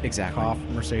problems. Exactly. Cough,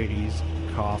 Mercedes,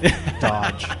 cough,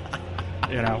 Dodge,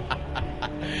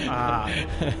 I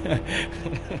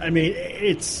mean,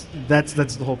 that's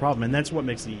the whole problem, and that's what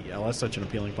makes the LS such an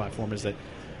appealing platform, is that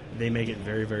they make it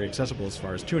very, very accessible as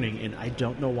far as tuning, and I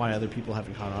don't know why other people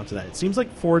haven't caught on to that. It seems like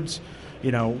Ford's,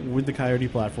 with the Coyote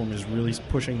platform, is really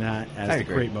pushing that as the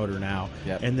crate motor now,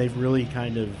 and they've really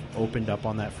kind of opened up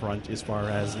on that front as far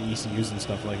as the ECUs and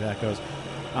stuff like that goes.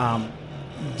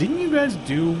 Didn't you guys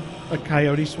do a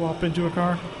Coyote swap into a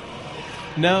car?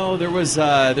 No, there was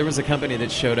a company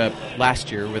that showed up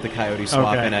last year with a Coyote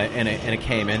swap and a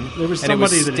Cayman. There was and it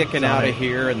was somebody sticking out of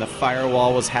here, and the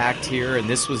firewall was hacked here, and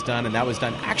this was done, and that was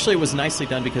done. Actually, it was nicely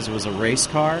done because it was a race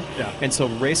car. Yeah. And so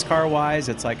race car wise,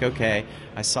 it's like, okay,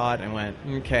 I saw it and went,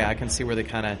 okay, I can see where they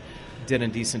kind of did a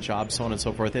decent job, so on and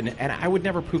so forth. And I would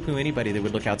never poo-poo anybody that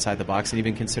would look outside the box and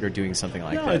even consider doing something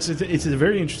like that. It's a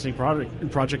very interesting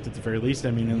project at the very least.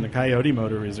 I mean, and the Coyote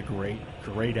motor is a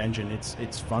great engine.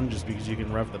 It's fun just because you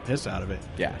can rev the piss out of it.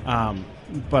 Yeah.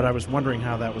 But I was wondering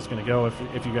how that was going to go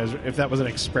if that was an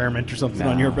experiment or something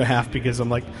on your behalf, because I'm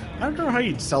like, I don't know how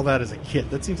you'd sell that as a kit.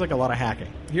 That seems like a lot of hacking.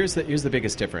 Here's the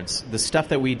biggest difference. The stuff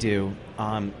that we do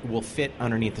will fit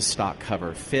underneath the stock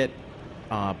cover, fit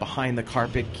behind the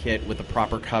carpet kit with the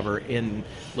proper cover in,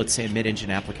 let's say, a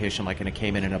mid-engine application like in a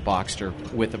Cayman and a Boxster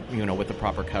with the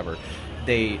proper cover.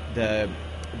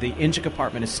 The engine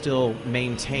compartment is still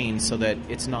maintained so that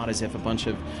it's not as if a bunch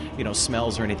of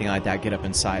smells or anything like that get up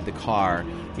inside the car.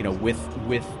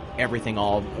 With everything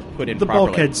all put in properly. The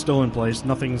bulkhead's still in place.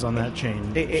 Nothing's on that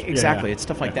chain. Exactly. Yeah. It's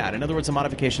stuff like that. In other words, the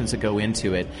modifications that go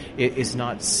into it is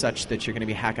not such that you're going to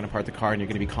be hacking apart the car and you're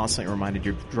going to be constantly reminded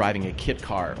you're driving a kit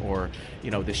car or,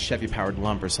 this Chevy-powered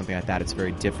lump or something like that. It's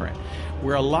very different.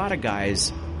 Where a lot of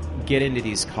guys get into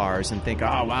these cars and think,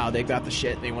 oh, wow, they've got the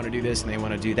shit, and they want to do this and they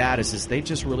want to do that, is they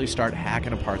just really start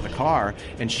hacking apart the car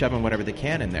and shoving whatever they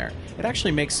can in there. It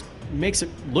actually makes it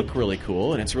look really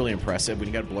cool, and it's really impressive when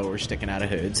you got blowers sticking out of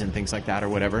hoods and things like that or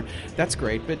whatever. That's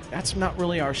great, but that's not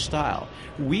really our style.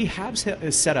 We have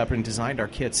set up and designed our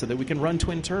kits so that we can run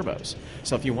twin turbos.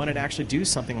 So if you wanted to actually do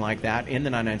something like that in the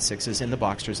 996s, in the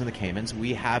Boxsters, and the Caymans,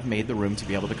 we have made the room to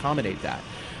be able to accommodate that.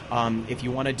 If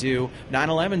you want to do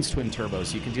 911s twin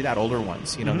turbos, you can do that, older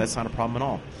ones. That's not a problem at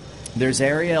all. There's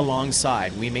area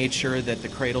alongside. We made sure that the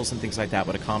cradles and things like that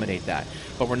would accommodate that.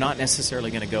 But we're not necessarily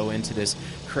going to go into this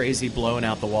crazy blowing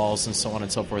out the walls and so on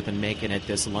and so forth and making it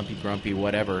this lumpy, grumpy,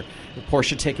 whatever.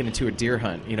 Porsche taken into a deer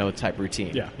hunt, type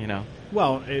routine. Yeah.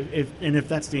 Well, if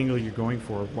that's the angle you're going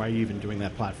for, why are you even doing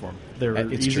that platform? There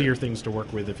are easier things to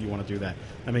work with if you want to do that.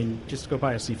 I mean, just go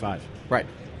buy a C5. Right.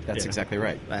 That's exactly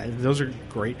right. Those are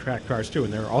great track cars, too,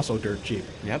 and they're also dirt cheap.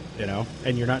 Yep.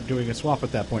 And you're not doing a swap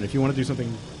at that point. If you want to do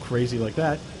something crazy like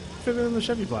that, fit it on the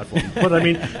Chevy platform. But, I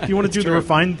mean, if you want to do the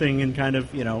refined thing and kind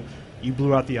of, you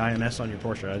blew out the IMS on your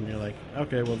Porsche, and you're like,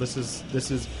 okay, well, this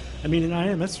is. I mean, an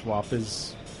IMS swap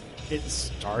it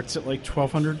starts at like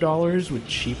 $1,200 with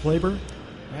cheap labor.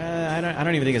 I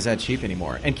don't even think it's that cheap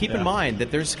anymore. And keep in mind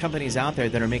that there's companies out there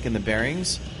that are making the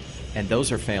bearings, and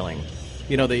those are failing.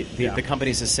 The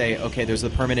companies that say, okay, there's the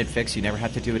permanent fix, you never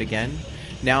have to do it again.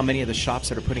 Now many of the shops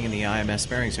that are putting in the IMS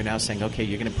bearings are now saying, okay,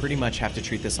 you're going to pretty much have to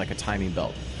treat this like a timing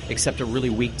belt, except a really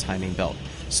weak timing belt.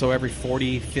 So every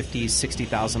 40, 50,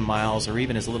 60,000 miles, or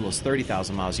even as little as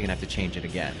 30,000 miles, you're going to have to change it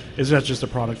again. Is that just a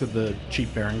product of the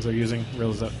cheap bearings they're using?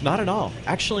 Not at all.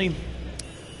 Actually,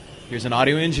 here's an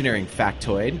audio engineering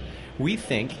factoid. We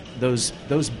think those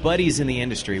buddies in the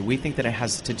industry, we think that it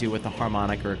has to do with the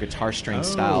harmonic or guitar string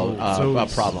style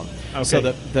problem. Okay. So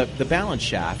the balance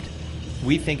shaft,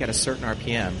 we think at a certain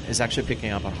RPM, is actually picking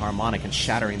up a harmonic and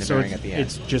shattering the bearing at the end.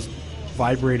 It's just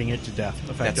vibrating it to death,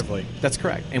 effectively. That's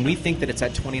correct. And we think that it's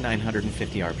at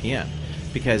 2,950 RPM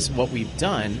because what we've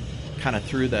done kind of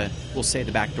through we'll say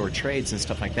the backdoor trades and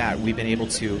stuff like that, we've been able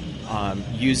to,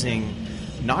 using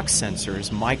NOx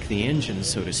sensors mic the engine,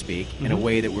 so to speak, in a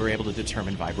way that we're able to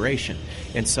determine vibration.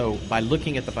 And so by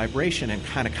looking at the vibration and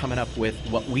kind of coming up with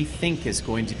what we think is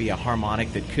going to be a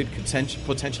harmonic that could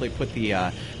potentially put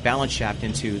the balance shaft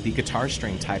into the guitar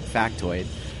string type factoid,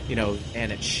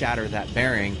 and it shatter that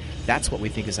bearing, that's what we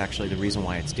think is actually the reason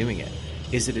why it's doing it.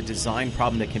 Is it a design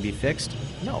problem that can be fixed?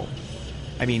 No.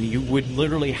 I mean, you would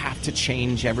literally have to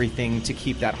change everything to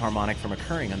keep that harmonic from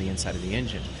occurring on the inside of the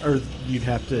engine. Or you'd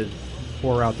have to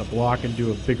pour out the block and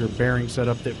do a bigger bearing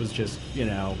setup that was just,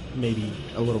 maybe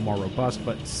a little more robust,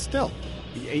 but still.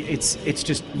 It's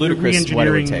just ludicrous what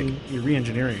it would take. You're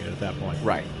re-engineering it at that point.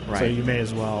 Right. So you may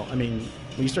as well, when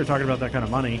you start talking about that kind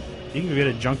of money, you can go get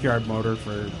a junkyard motor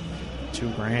for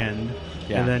 $2,000,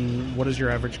 and then what does your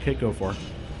average kit go for?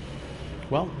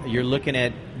 Well, you're looking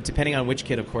at, depending on which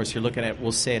kit, of course, you're looking at,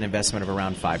 we'll say, an investment of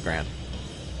around $5,000.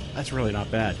 That's really not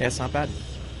bad. Yeah, it's not bad.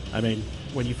 I mean,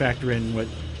 when you factor in what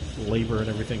labor and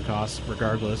everything costs,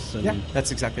 regardless. And Yeah,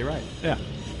 that's exactly right. yeah.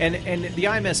 And the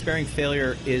IMS bearing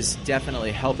failure is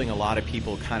definitely helping a lot of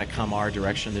people kind of come our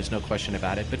direction. There's no question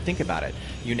about it. But think about it.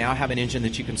 You now have an engine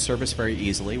that you can service very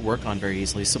easily, work on very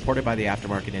easily, supported by the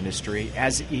aftermarket industry,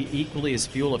 as equally as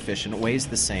fuel efficient, weighs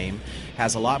the same,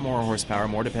 has a lot more horsepower,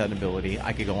 more dependability.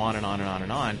 I could go on and on and on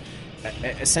and on.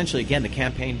 Essentially, again, the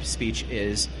campaign speech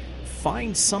is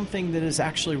find something that is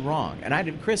actually wrong.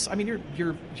 And Chris, I mean,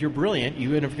 you're brilliant.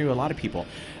 You interview a lot of people.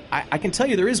 I can tell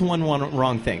you there is one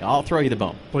wrong thing. I'll throw you the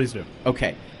bone. Please do.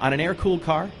 Okay. On an air-cooled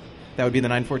car, that would be the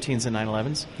 914s and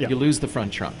 911s, Yeah. you lose the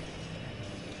front trunk.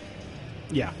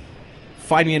 Yeah.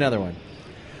 Find me another one.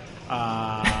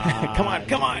 Come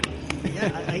on.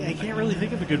 Yeah, I can't really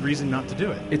think of a good reason not to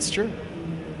do it. It's true.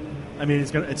 I mean,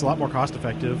 it's a lot more cost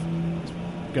effective. It's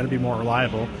going to be more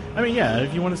reliable. I mean, yeah,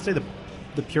 if you want to say the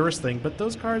purest thing, but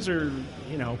those cars are,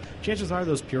 chances are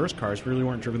those purest cars really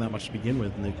weren't driven that much to begin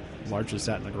with, and they largely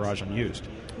sat in the garage unused.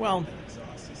 Well,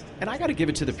 and I got to give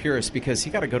it to the purists because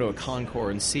you got to go to a Concours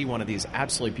and see one of these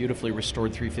absolutely beautifully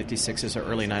restored 356s or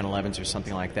early 911s or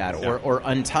something like that, Yeah. or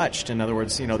untouched. In other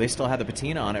words, they still had the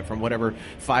patina on it from whatever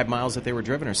 5 miles that they were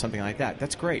driven or something like that.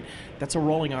 That's great. That's a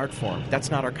rolling art form. That's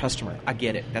not our customer. I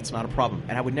get it. That's not a problem.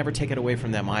 And I would never take it away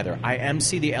from them either. I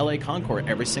MC the LA Concours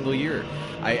every single year.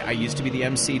 I used to be the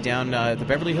MC down the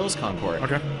Beverly Hills Concours.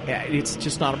 Okay. It's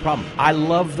just not a problem. I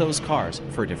love those cars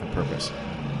for a different purpose.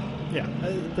 Yeah,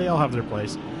 they all have their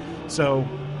place. So,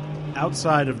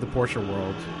 outside of the Porsche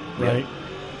world, right,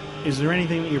 is there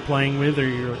anything that you're playing with or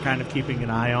you're kind of keeping an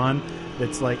eye on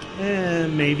that's like,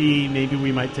 maybe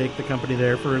we might take the company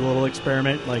there for a little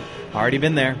experiment? Like, Already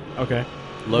been there. okay.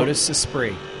 Lotus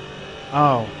Esprit.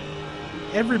 Oh,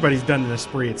 everybody's done an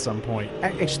Esprit at some point.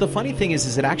 Actually, the funny thing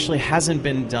is it actually hasn't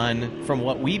been done from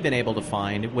what we've been able to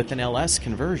find with an LS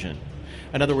conversion.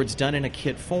 In other words, done in a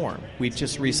kit form. We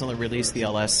just recently released the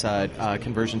LS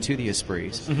conversion to the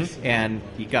Esprits. Mm-hmm. And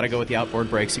you got to go with the outboard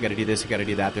brakes. You got to do this, you got to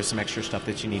do that. There's some extra stuff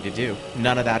that you need to do.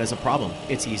 None of that is a problem.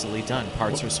 It's easily done.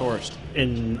 Parts are sourced.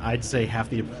 And I'd say half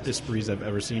the Esprits I've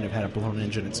ever seen have had a blown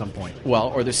engine at some point. Well,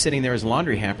 or they're sitting there as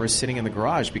laundry hampers sitting in the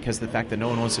garage because of the fact that no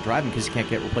one wants to drive them because you can't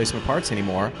get replacement parts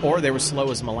anymore. Or they were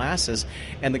slow as molasses,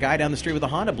 and the guy down the street with a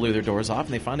Honda blew their doors off,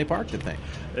 and they finally parked the thing.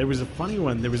 It was a funny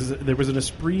one. There was an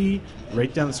Esprit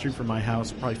right down the street from my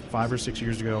house probably 5 or 6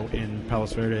 years ago in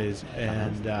Palos Verdes,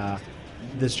 and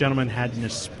this gentleman had an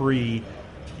Esprit,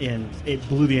 and it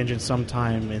blew the engine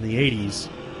sometime in the 80s,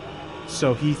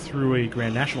 so he threw a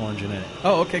Grand National engine in it.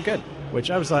 Oh, okay, good.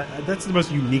 Which I was like, that's the most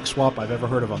unique swap I've ever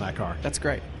heard of on that car. That's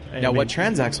great. I Now, mean, what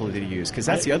transaxle did he use? Because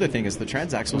that's the other thing is the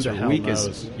transaxles Who the are hell weak knows?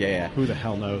 as... Yeah. Who the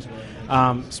hell knows?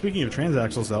 Speaking of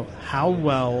transaxles, though, how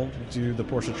well do the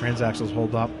Porsche transaxles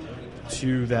hold up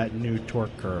to that new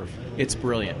torque curve? It's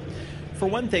brilliant. For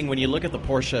one thing, when you look at the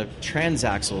Porsche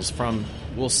transaxles from,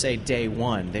 we'll say, day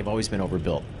one, they've always been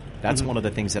overbuilt. That's one of the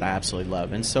things that I absolutely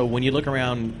love. And so when you look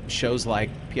around shows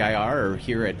like PIR or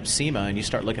here at SEMA and you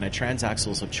start looking at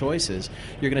transaxles of choices,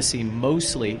 you're going to see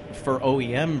mostly, for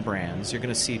OEM brands, you're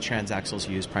going to see transaxles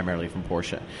used primarily from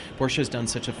Porsche. Porsche has done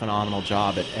such a phenomenal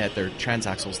job at their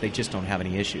transaxles, they just don't have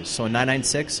any issues. So in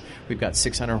 996, we've got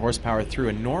 600 horsepower through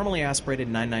a normally aspirated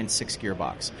 996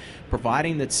 gearbox.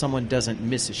 Providing that someone doesn't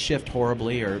miss a shift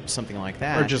horribly or something like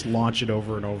that. Or just launch it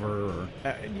over and over.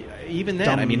 Or even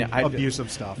then, I mean... abusive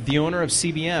stuff. The owner of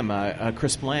CBM,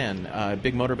 Chris Bland, a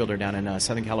big motor builder down in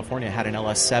Southern California, had an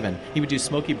LS7. He would do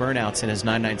smoky burnouts in his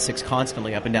 996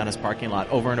 constantly up and down his parking lot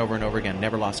over and over and over again,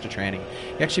 never lost a tranny.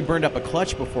 He actually burned up a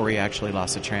clutch before he actually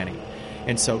lost a tranny.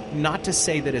 And so, not to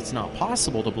say that it's not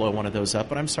possible to blow one of those up,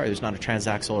 but I'm sorry, there's not a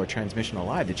transaxle or a transmission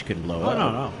alive that you couldn't blow up.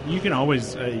 No. You can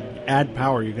always add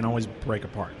power. You can always break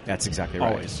apart. That's exactly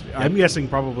right. Always. I'm guessing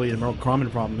probably the more common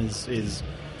problem is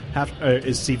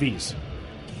CVs.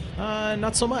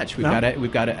 Not so much. We've No?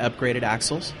 got upgraded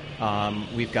axles.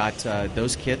 We've got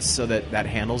those kits so that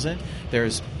handles it.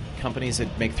 There's companies that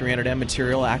make 300M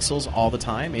material axles all the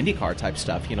time, IndyCar type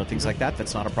stuff, things like that.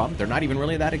 That's not a problem. They're not even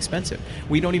really that expensive.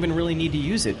 We don't even really need to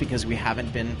use it because we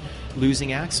haven't been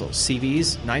losing axles.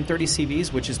 CVs, 930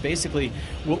 CVs, which is basically,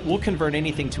 we'll convert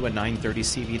anything to a 930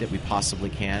 CV that we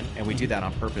possibly can, and we do that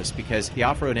on purpose because the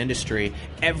off-road industry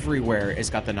everywhere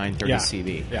has got the 930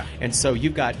 CV. Yeah. And so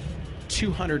you've got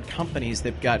 200 companies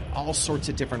that've got all sorts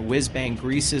of different whiz-bang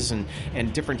greases and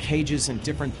different cages and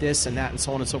different this and that and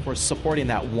so on and so forth, supporting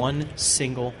that one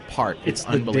single part. It's the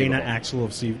unbelievable. Dana axle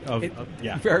of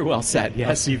Very well said,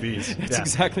 yes. Of CVs. That's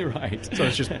exactly right. So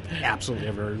it's just absolutely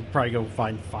everywhere. You probably go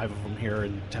find 5 of them here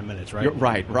in 10 minutes, right?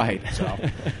 Right. So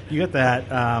you got that.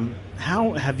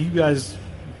 How have you guys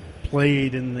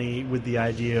played with the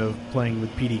idea of playing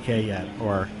with PDK yet,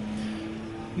 or?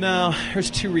 No, there's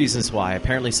two reasons why.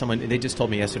 Apparently they just told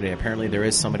me yesterday, apparently there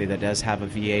is somebody that does have a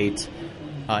V8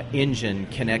 engine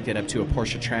connected up to a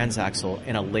Porsche transaxle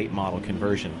in a late model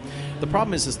conversion. The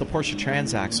problem is the Porsche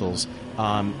transaxles,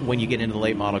 when you get into the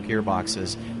late model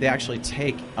gearboxes, they actually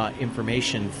take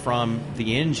information from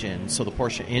the engine, so the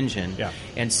Porsche engine,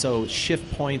 and so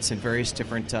shift points and various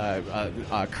different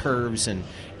curves and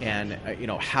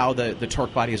how the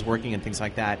torque body is working and things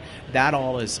like that. That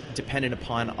all is dependent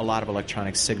upon a lot of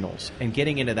electronic signals, and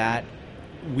getting into that,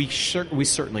 we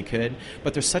certainly could,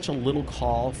 but there's such a little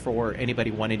call for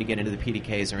anybody wanting to get into the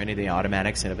PDKs or any of the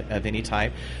automatics of any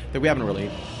type that we haven't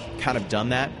really kind of done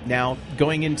that. Now,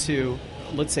 going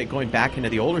back into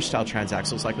the older style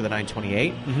transaxles, like with the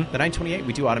 928, the 928,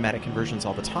 we do automatic conversions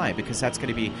all the time because that's going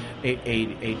to be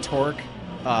a torque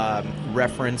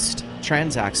referenced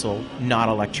transaxle, not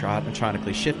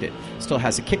electronically shifted. Still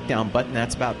has a kickdown button.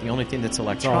 That's about the only thing that's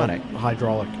electronic. It's all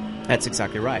hydraulic. That's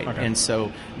exactly right. Okay. And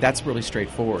so that's really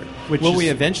straightforward. Will we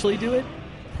eventually do it?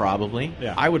 Probably.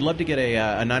 Yeah. I would love to get a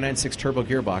 996 turbo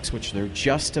gearbox, which they're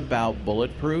just about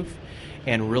bulletproof,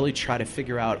 and really try to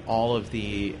figure out all of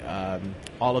the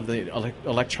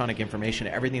electronic information,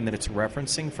 everything that it's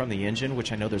referencing from the engine,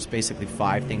 which I know there's basically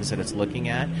 5 things that it's looking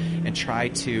at, and try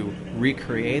to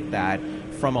recreate that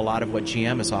from a lot of what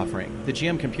GM is offering. The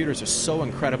GM computers are so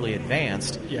incredibly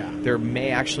advanced. Yeah. There may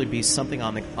actually be something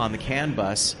on the CAN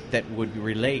bus that would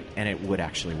relate, and it would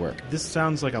actually work. This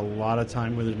sounds like a lot of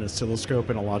time with an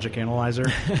oscilloscope and a logic analyzer.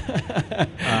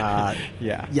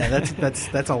 Yeah.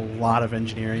 That's a lot of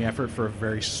engineering effort for a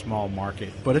very small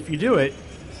market. But if you do it,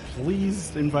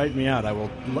 please invite me out. I will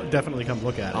definitely come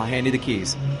look at it. I'll hand you the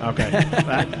keys. Okay.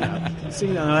 See,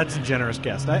 that's a generous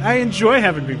guest. I enjoy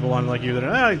having people on like you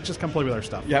that just come play with our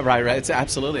stuff. Yeah, right. It's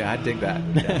absolutely. I dig that.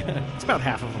 Yeah. It's about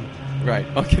half of them. Right.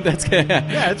 Okay, that's good.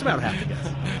 Yeah, it's about half the guests.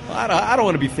 Well, I don't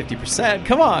want to be 50%.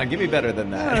 Come on, give me better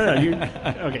than that.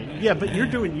 No. Okay. Yeah, but you're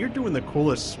doing the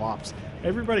coolest swaps.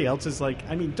 Everybody else is like,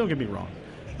 I mean, don't get me wrong.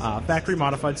 Factory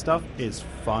modified stuff is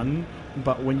fun,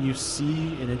 but when you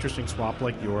see an interesting swap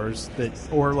like yours,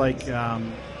 or like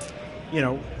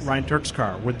Ryan Turk's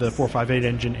car with the 458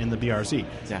 engine in the BRZ,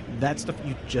 that stuff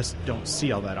you just don't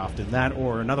see all that often. That,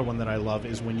 or another one that I love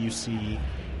is when you see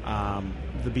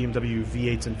the BMW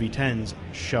V8s and V10s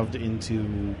shoved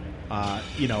into,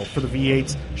 for the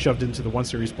V8s shoved into the 1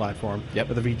 Series platform, or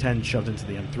the V10 shoved into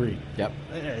the M3. Yep.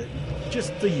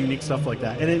 Just the unique stuff like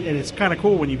that. And it's kind of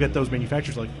cool when you get those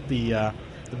manufacturers like the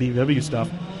BMW stuff.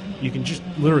 You can just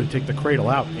literally take the cradle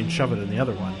out and shove it in the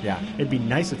other one. Yeah. It'd be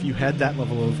nice if you had that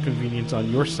level of convenience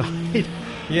on your side.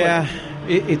 Yeah.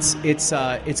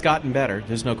 It's gotten better.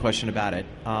 There's no question about it.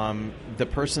 The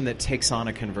person that takes on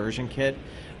a conversion kit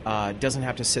doesn't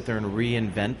have to sit there and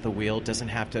reinvent the wheel, doesn't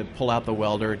have to pull out the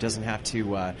welder, doesn't have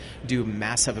to do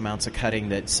massive amounts of cutting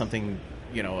that something,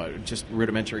 just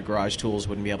rudimentary garage tools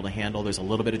wouldn't be able to handle. There's a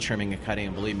little bit of trimming and cutting,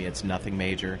 and believe me, it's nothing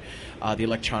major. The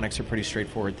electronics are pretty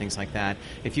straightforward, things like that.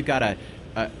 If you've got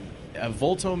a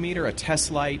voltometer, a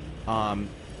test light,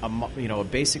 a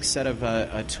basic set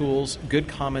of tools, good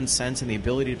common sense, and the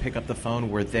ability to pick up the phone.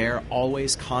 We're there,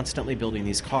 always, constantly building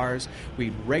these cars. We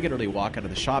regularly walk out of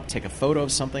the shop, take a photo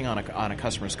of something on a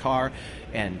customer's car,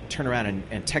 and turn around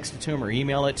and text it to them or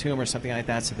email it to them or something like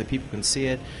that so that people can see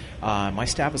it. My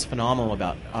staff is phenomenal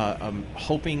about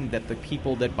hoping that the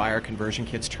people that buy our conversion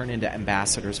kits turn into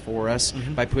ambassadors for us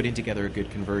by putting together a good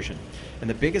conversion. And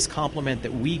the biggest compliment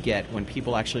that we get when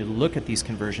people actually look at these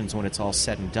conversions when it's all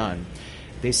said and done,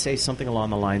 they say something along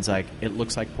the lines like, it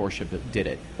looks like Porsche did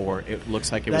it, or it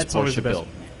looks like it was Porsche built.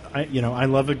 I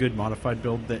love a good modified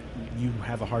build that you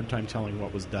have a hard time telling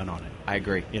what was done on it. I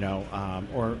agree.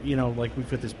 Like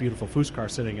we've got this beautiful Foose car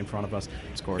sitting in front of us.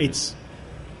 It's gorgeous.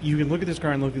 You can look at this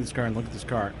car and look at this car and look at this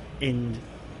car, and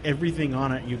everything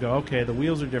on it, you go, okay, the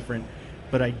wheels are different,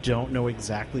 but I don't know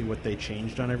exactly what they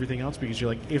changed on everything else, because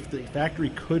you're like, if the factory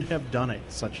could have done it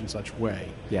such and such way,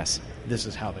 yes, this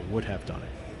is how they would have done it.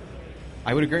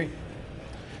 I would agree.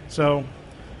 So,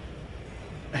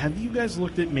 have you guys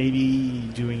looked at maybe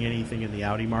doing anything in the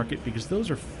Audi market? Because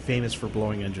those are famous for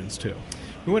blowing engines too.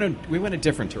 We went a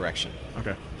different direction.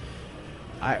 Okay.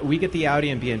 We get the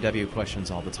Audi and BMW questions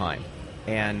all the time.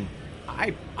 And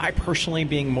I personally,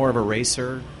 being more of a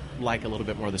racer, like a little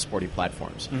bit more of the sporty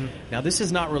platforms. Mm-hmm. Now, this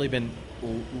has not really been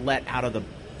let out of the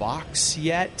box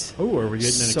yet. Oh, are we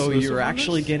getting an exclusive? So you're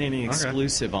actually getting an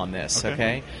exclusive on this,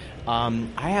 okay?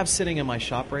 I have sitting in my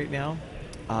shop right now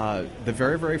the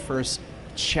very, very first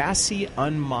chassis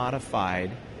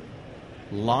unmodified,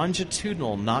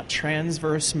 longitudinal, not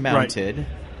transverse mounted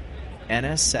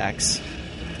NSX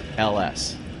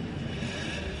LS.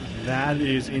 That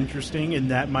is interesting,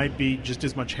 and that might be just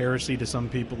as much heresy to some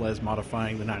people as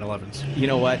modifying the 911s. You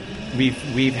know what?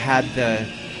 We've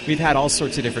had all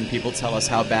sorts of different people tell us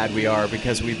how bad we are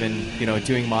because we've been,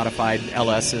 doing modified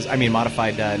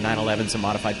modified 911s and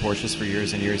modified Porsches for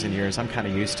years and years and years. I'm kind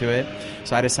of used to it.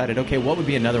 So I decided, okay, what would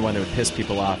be another one that would piss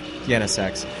people off? The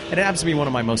NSX. And it happens to be one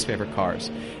of my most favorite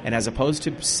cars. And as opposed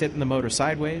to sitting the motor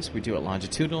sideways, we do it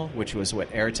longitudinal, which was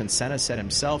what Ayrton Senna said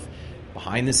himself.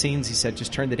 Behind the scenes, he said,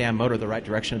 just turn the damn motor the right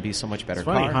direction and be so much better. It's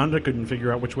funny, car. Honda couldn't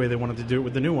figure out which way they wanted to do it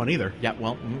with the new one either. Yeah,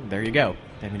 well, there you go.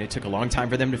 I mean, it took a long time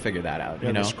for them to figure that out.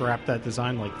 Yeah, they scrapped that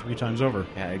design like 3 times over.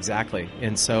 Yeah, exactly.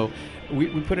 And so we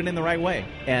put it in the right way.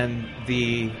 And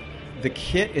the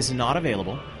kit is not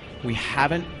available. We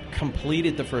haven't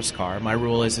completed the first car. My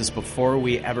rule is before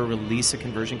we ever release a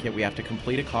conversion kit, we have to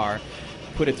complete a car,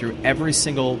 put it through every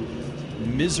single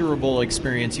miserable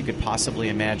experience you could possibly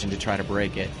imagine to try to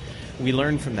break it. We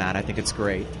learn from that. I think it's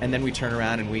great. And then we turn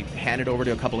around and we hand it over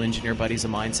to a couple engineer buddies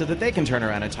of mine so that they can turn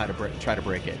around and try to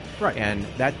break it. Right. And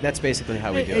that's basically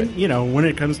how we do it. And, when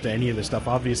it comes to any of this stuff,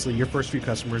 obviously your first few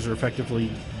customers are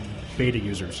effectively beta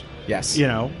users. Yes.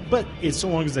 But it's so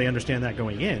long as they understand that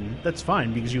going in, that's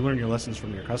fine because you learn your lessons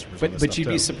from your customers. But you'd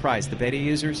be surprised. The beta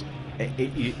users,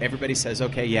 everybody says,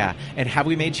 okay, yeah. And have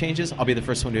we made changes? I'll be the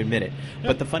first one to admit it. Yep.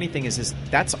 But the funny thing is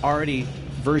that's already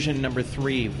version number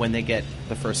 3 when they get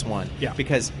the first one. Yeah.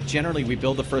 Because generally we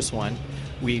build the first one,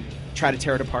 we try to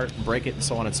tear it apart and break it and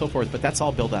so on and so forth, but that's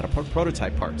all built out of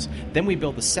prototype parts. Then we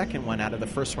build the second one out of the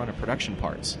first run of production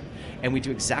parts. And we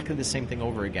do exactly the same thing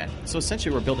over again. So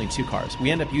essentially we're building 2 cars. We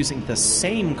end up using the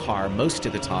same car most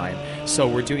of the time. So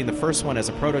we're doing the first one as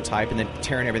a prototype and then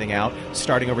tearing everything out,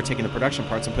 starting over, taking the production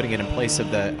parts and putting it in place of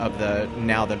the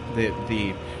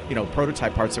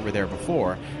prototype parts that were there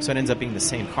before. So it ends up being the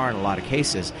same car in a lot of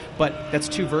cases. But that's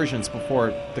 2 versions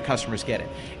before the customers get it.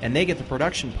 And they get the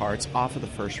production parts off of the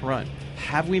first run.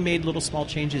 Have we made little small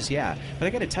changes? Yeah. But I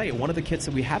got to tell you, one of the kits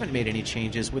that we haven't made any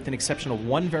changes, with an exception of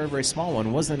one very, very small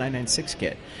one, was the 996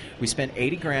 kit. We spent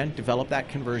 $80,000, developed that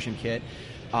conversion kit,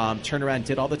 turned around,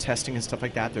 did all the testing and stuff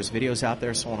like that. There's videos out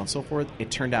there, so on and so forth. It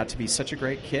turned out to be such a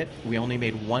great kit, we only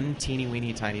made one teeny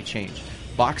weeny tiny change.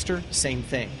 Boxster, same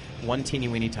thing. One teeny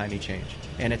weeny tiny change.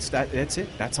 And that's it.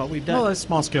 That's all we've done. Well, that's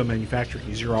small scale manufacturing.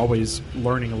 You're always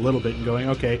learning a little bit and going,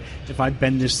 okay, if I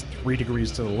bend this 3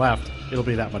 degrees to the left, it'll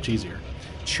be that much easier.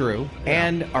 True. Yeah.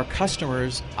 And our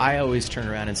customers, I always turn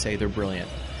around and say they're brilliant.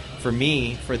 For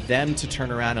me, for them to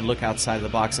turn around and look outside of the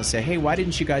box and say, hey, why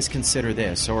didn't you guys consider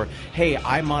this? Or, hey,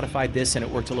 I modified this and it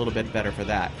worked a little bit better for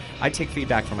that. I take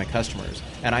feedback from my customers,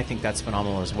 and I think that's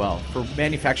phenomenal as well. For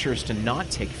manufacturers to not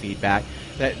take feedback,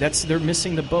 they're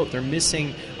missing the boat. They're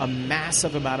missing a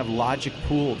massive amount of logic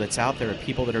pool that's out there of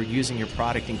people that are using your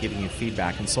product and giving you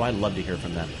feedback, and so I love to hear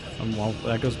from them. Well,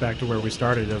 that goes back to where we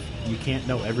started of you can't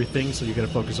know everything, so you got to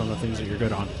focus on the things that you're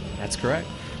good on. That's correct.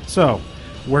 So,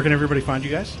 where can everybody find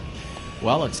you guys?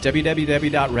 Well, it's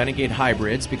www.Renegade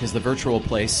Hybrids, because the virtual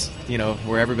place,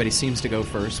 where everybody seems to go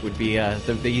first, would be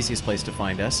the easiest place to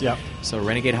find us. Yep. So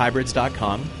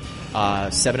renegadehybrids.com,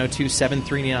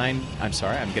 702-739, I'm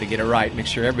sorry, I'm going to get it right, make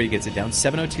sure everybody gets it down,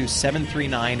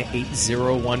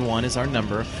 702-739-8011 is our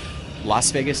number.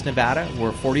 Las Vegas, Nevada,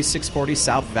 we're 4640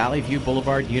 South Valley View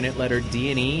Boulevard, unit letter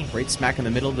D&E, right smack in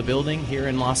the middle of the building here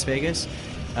in Las Vegas.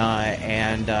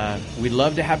 And we'd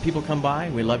love to have people come by.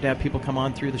 We'd love to have people come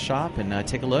on through the shop and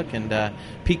take a look. And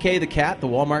PK the cat, the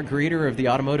Walmart greeter of the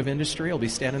automotive industry, will be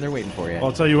standing there waiting for you. Well,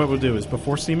 I'll tell you what we'll do is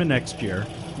before SEMA next year,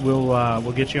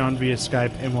 we'll get you on via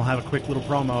Skype and we'll have a quick little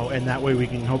promo, and that way we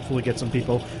can hopefully get some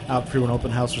people out through an open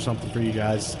house or something for you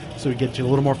guys, so we get you a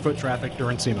little more foot traffic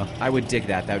during SEMA. I would dig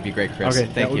that. That would be great, Chris. Okay,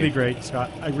 Thank you. That would be great, Scott.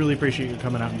 I really appreciate you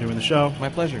coming out and doing the show. My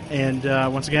pleasure. And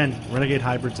once again, Renegade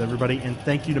Hybrids, everybody, and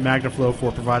thank you to MagnaFlow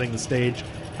for providing the stage.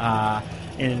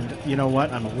 And you know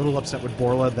what? I'm a little upset with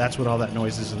Borla. That's what all that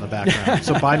noise is in the background.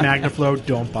 So buy MagnaFlow,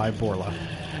 don't buy Borla.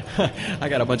 I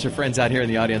got a bunch of friends out here in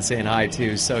the audience saying hi,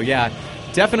 too. So, yeah,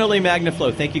 definitely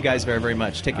MagnaFlow. Thank you guys very, very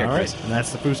much. Take care, all right. Chris. And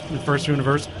that's the first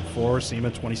universe for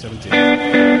SEMA 2017.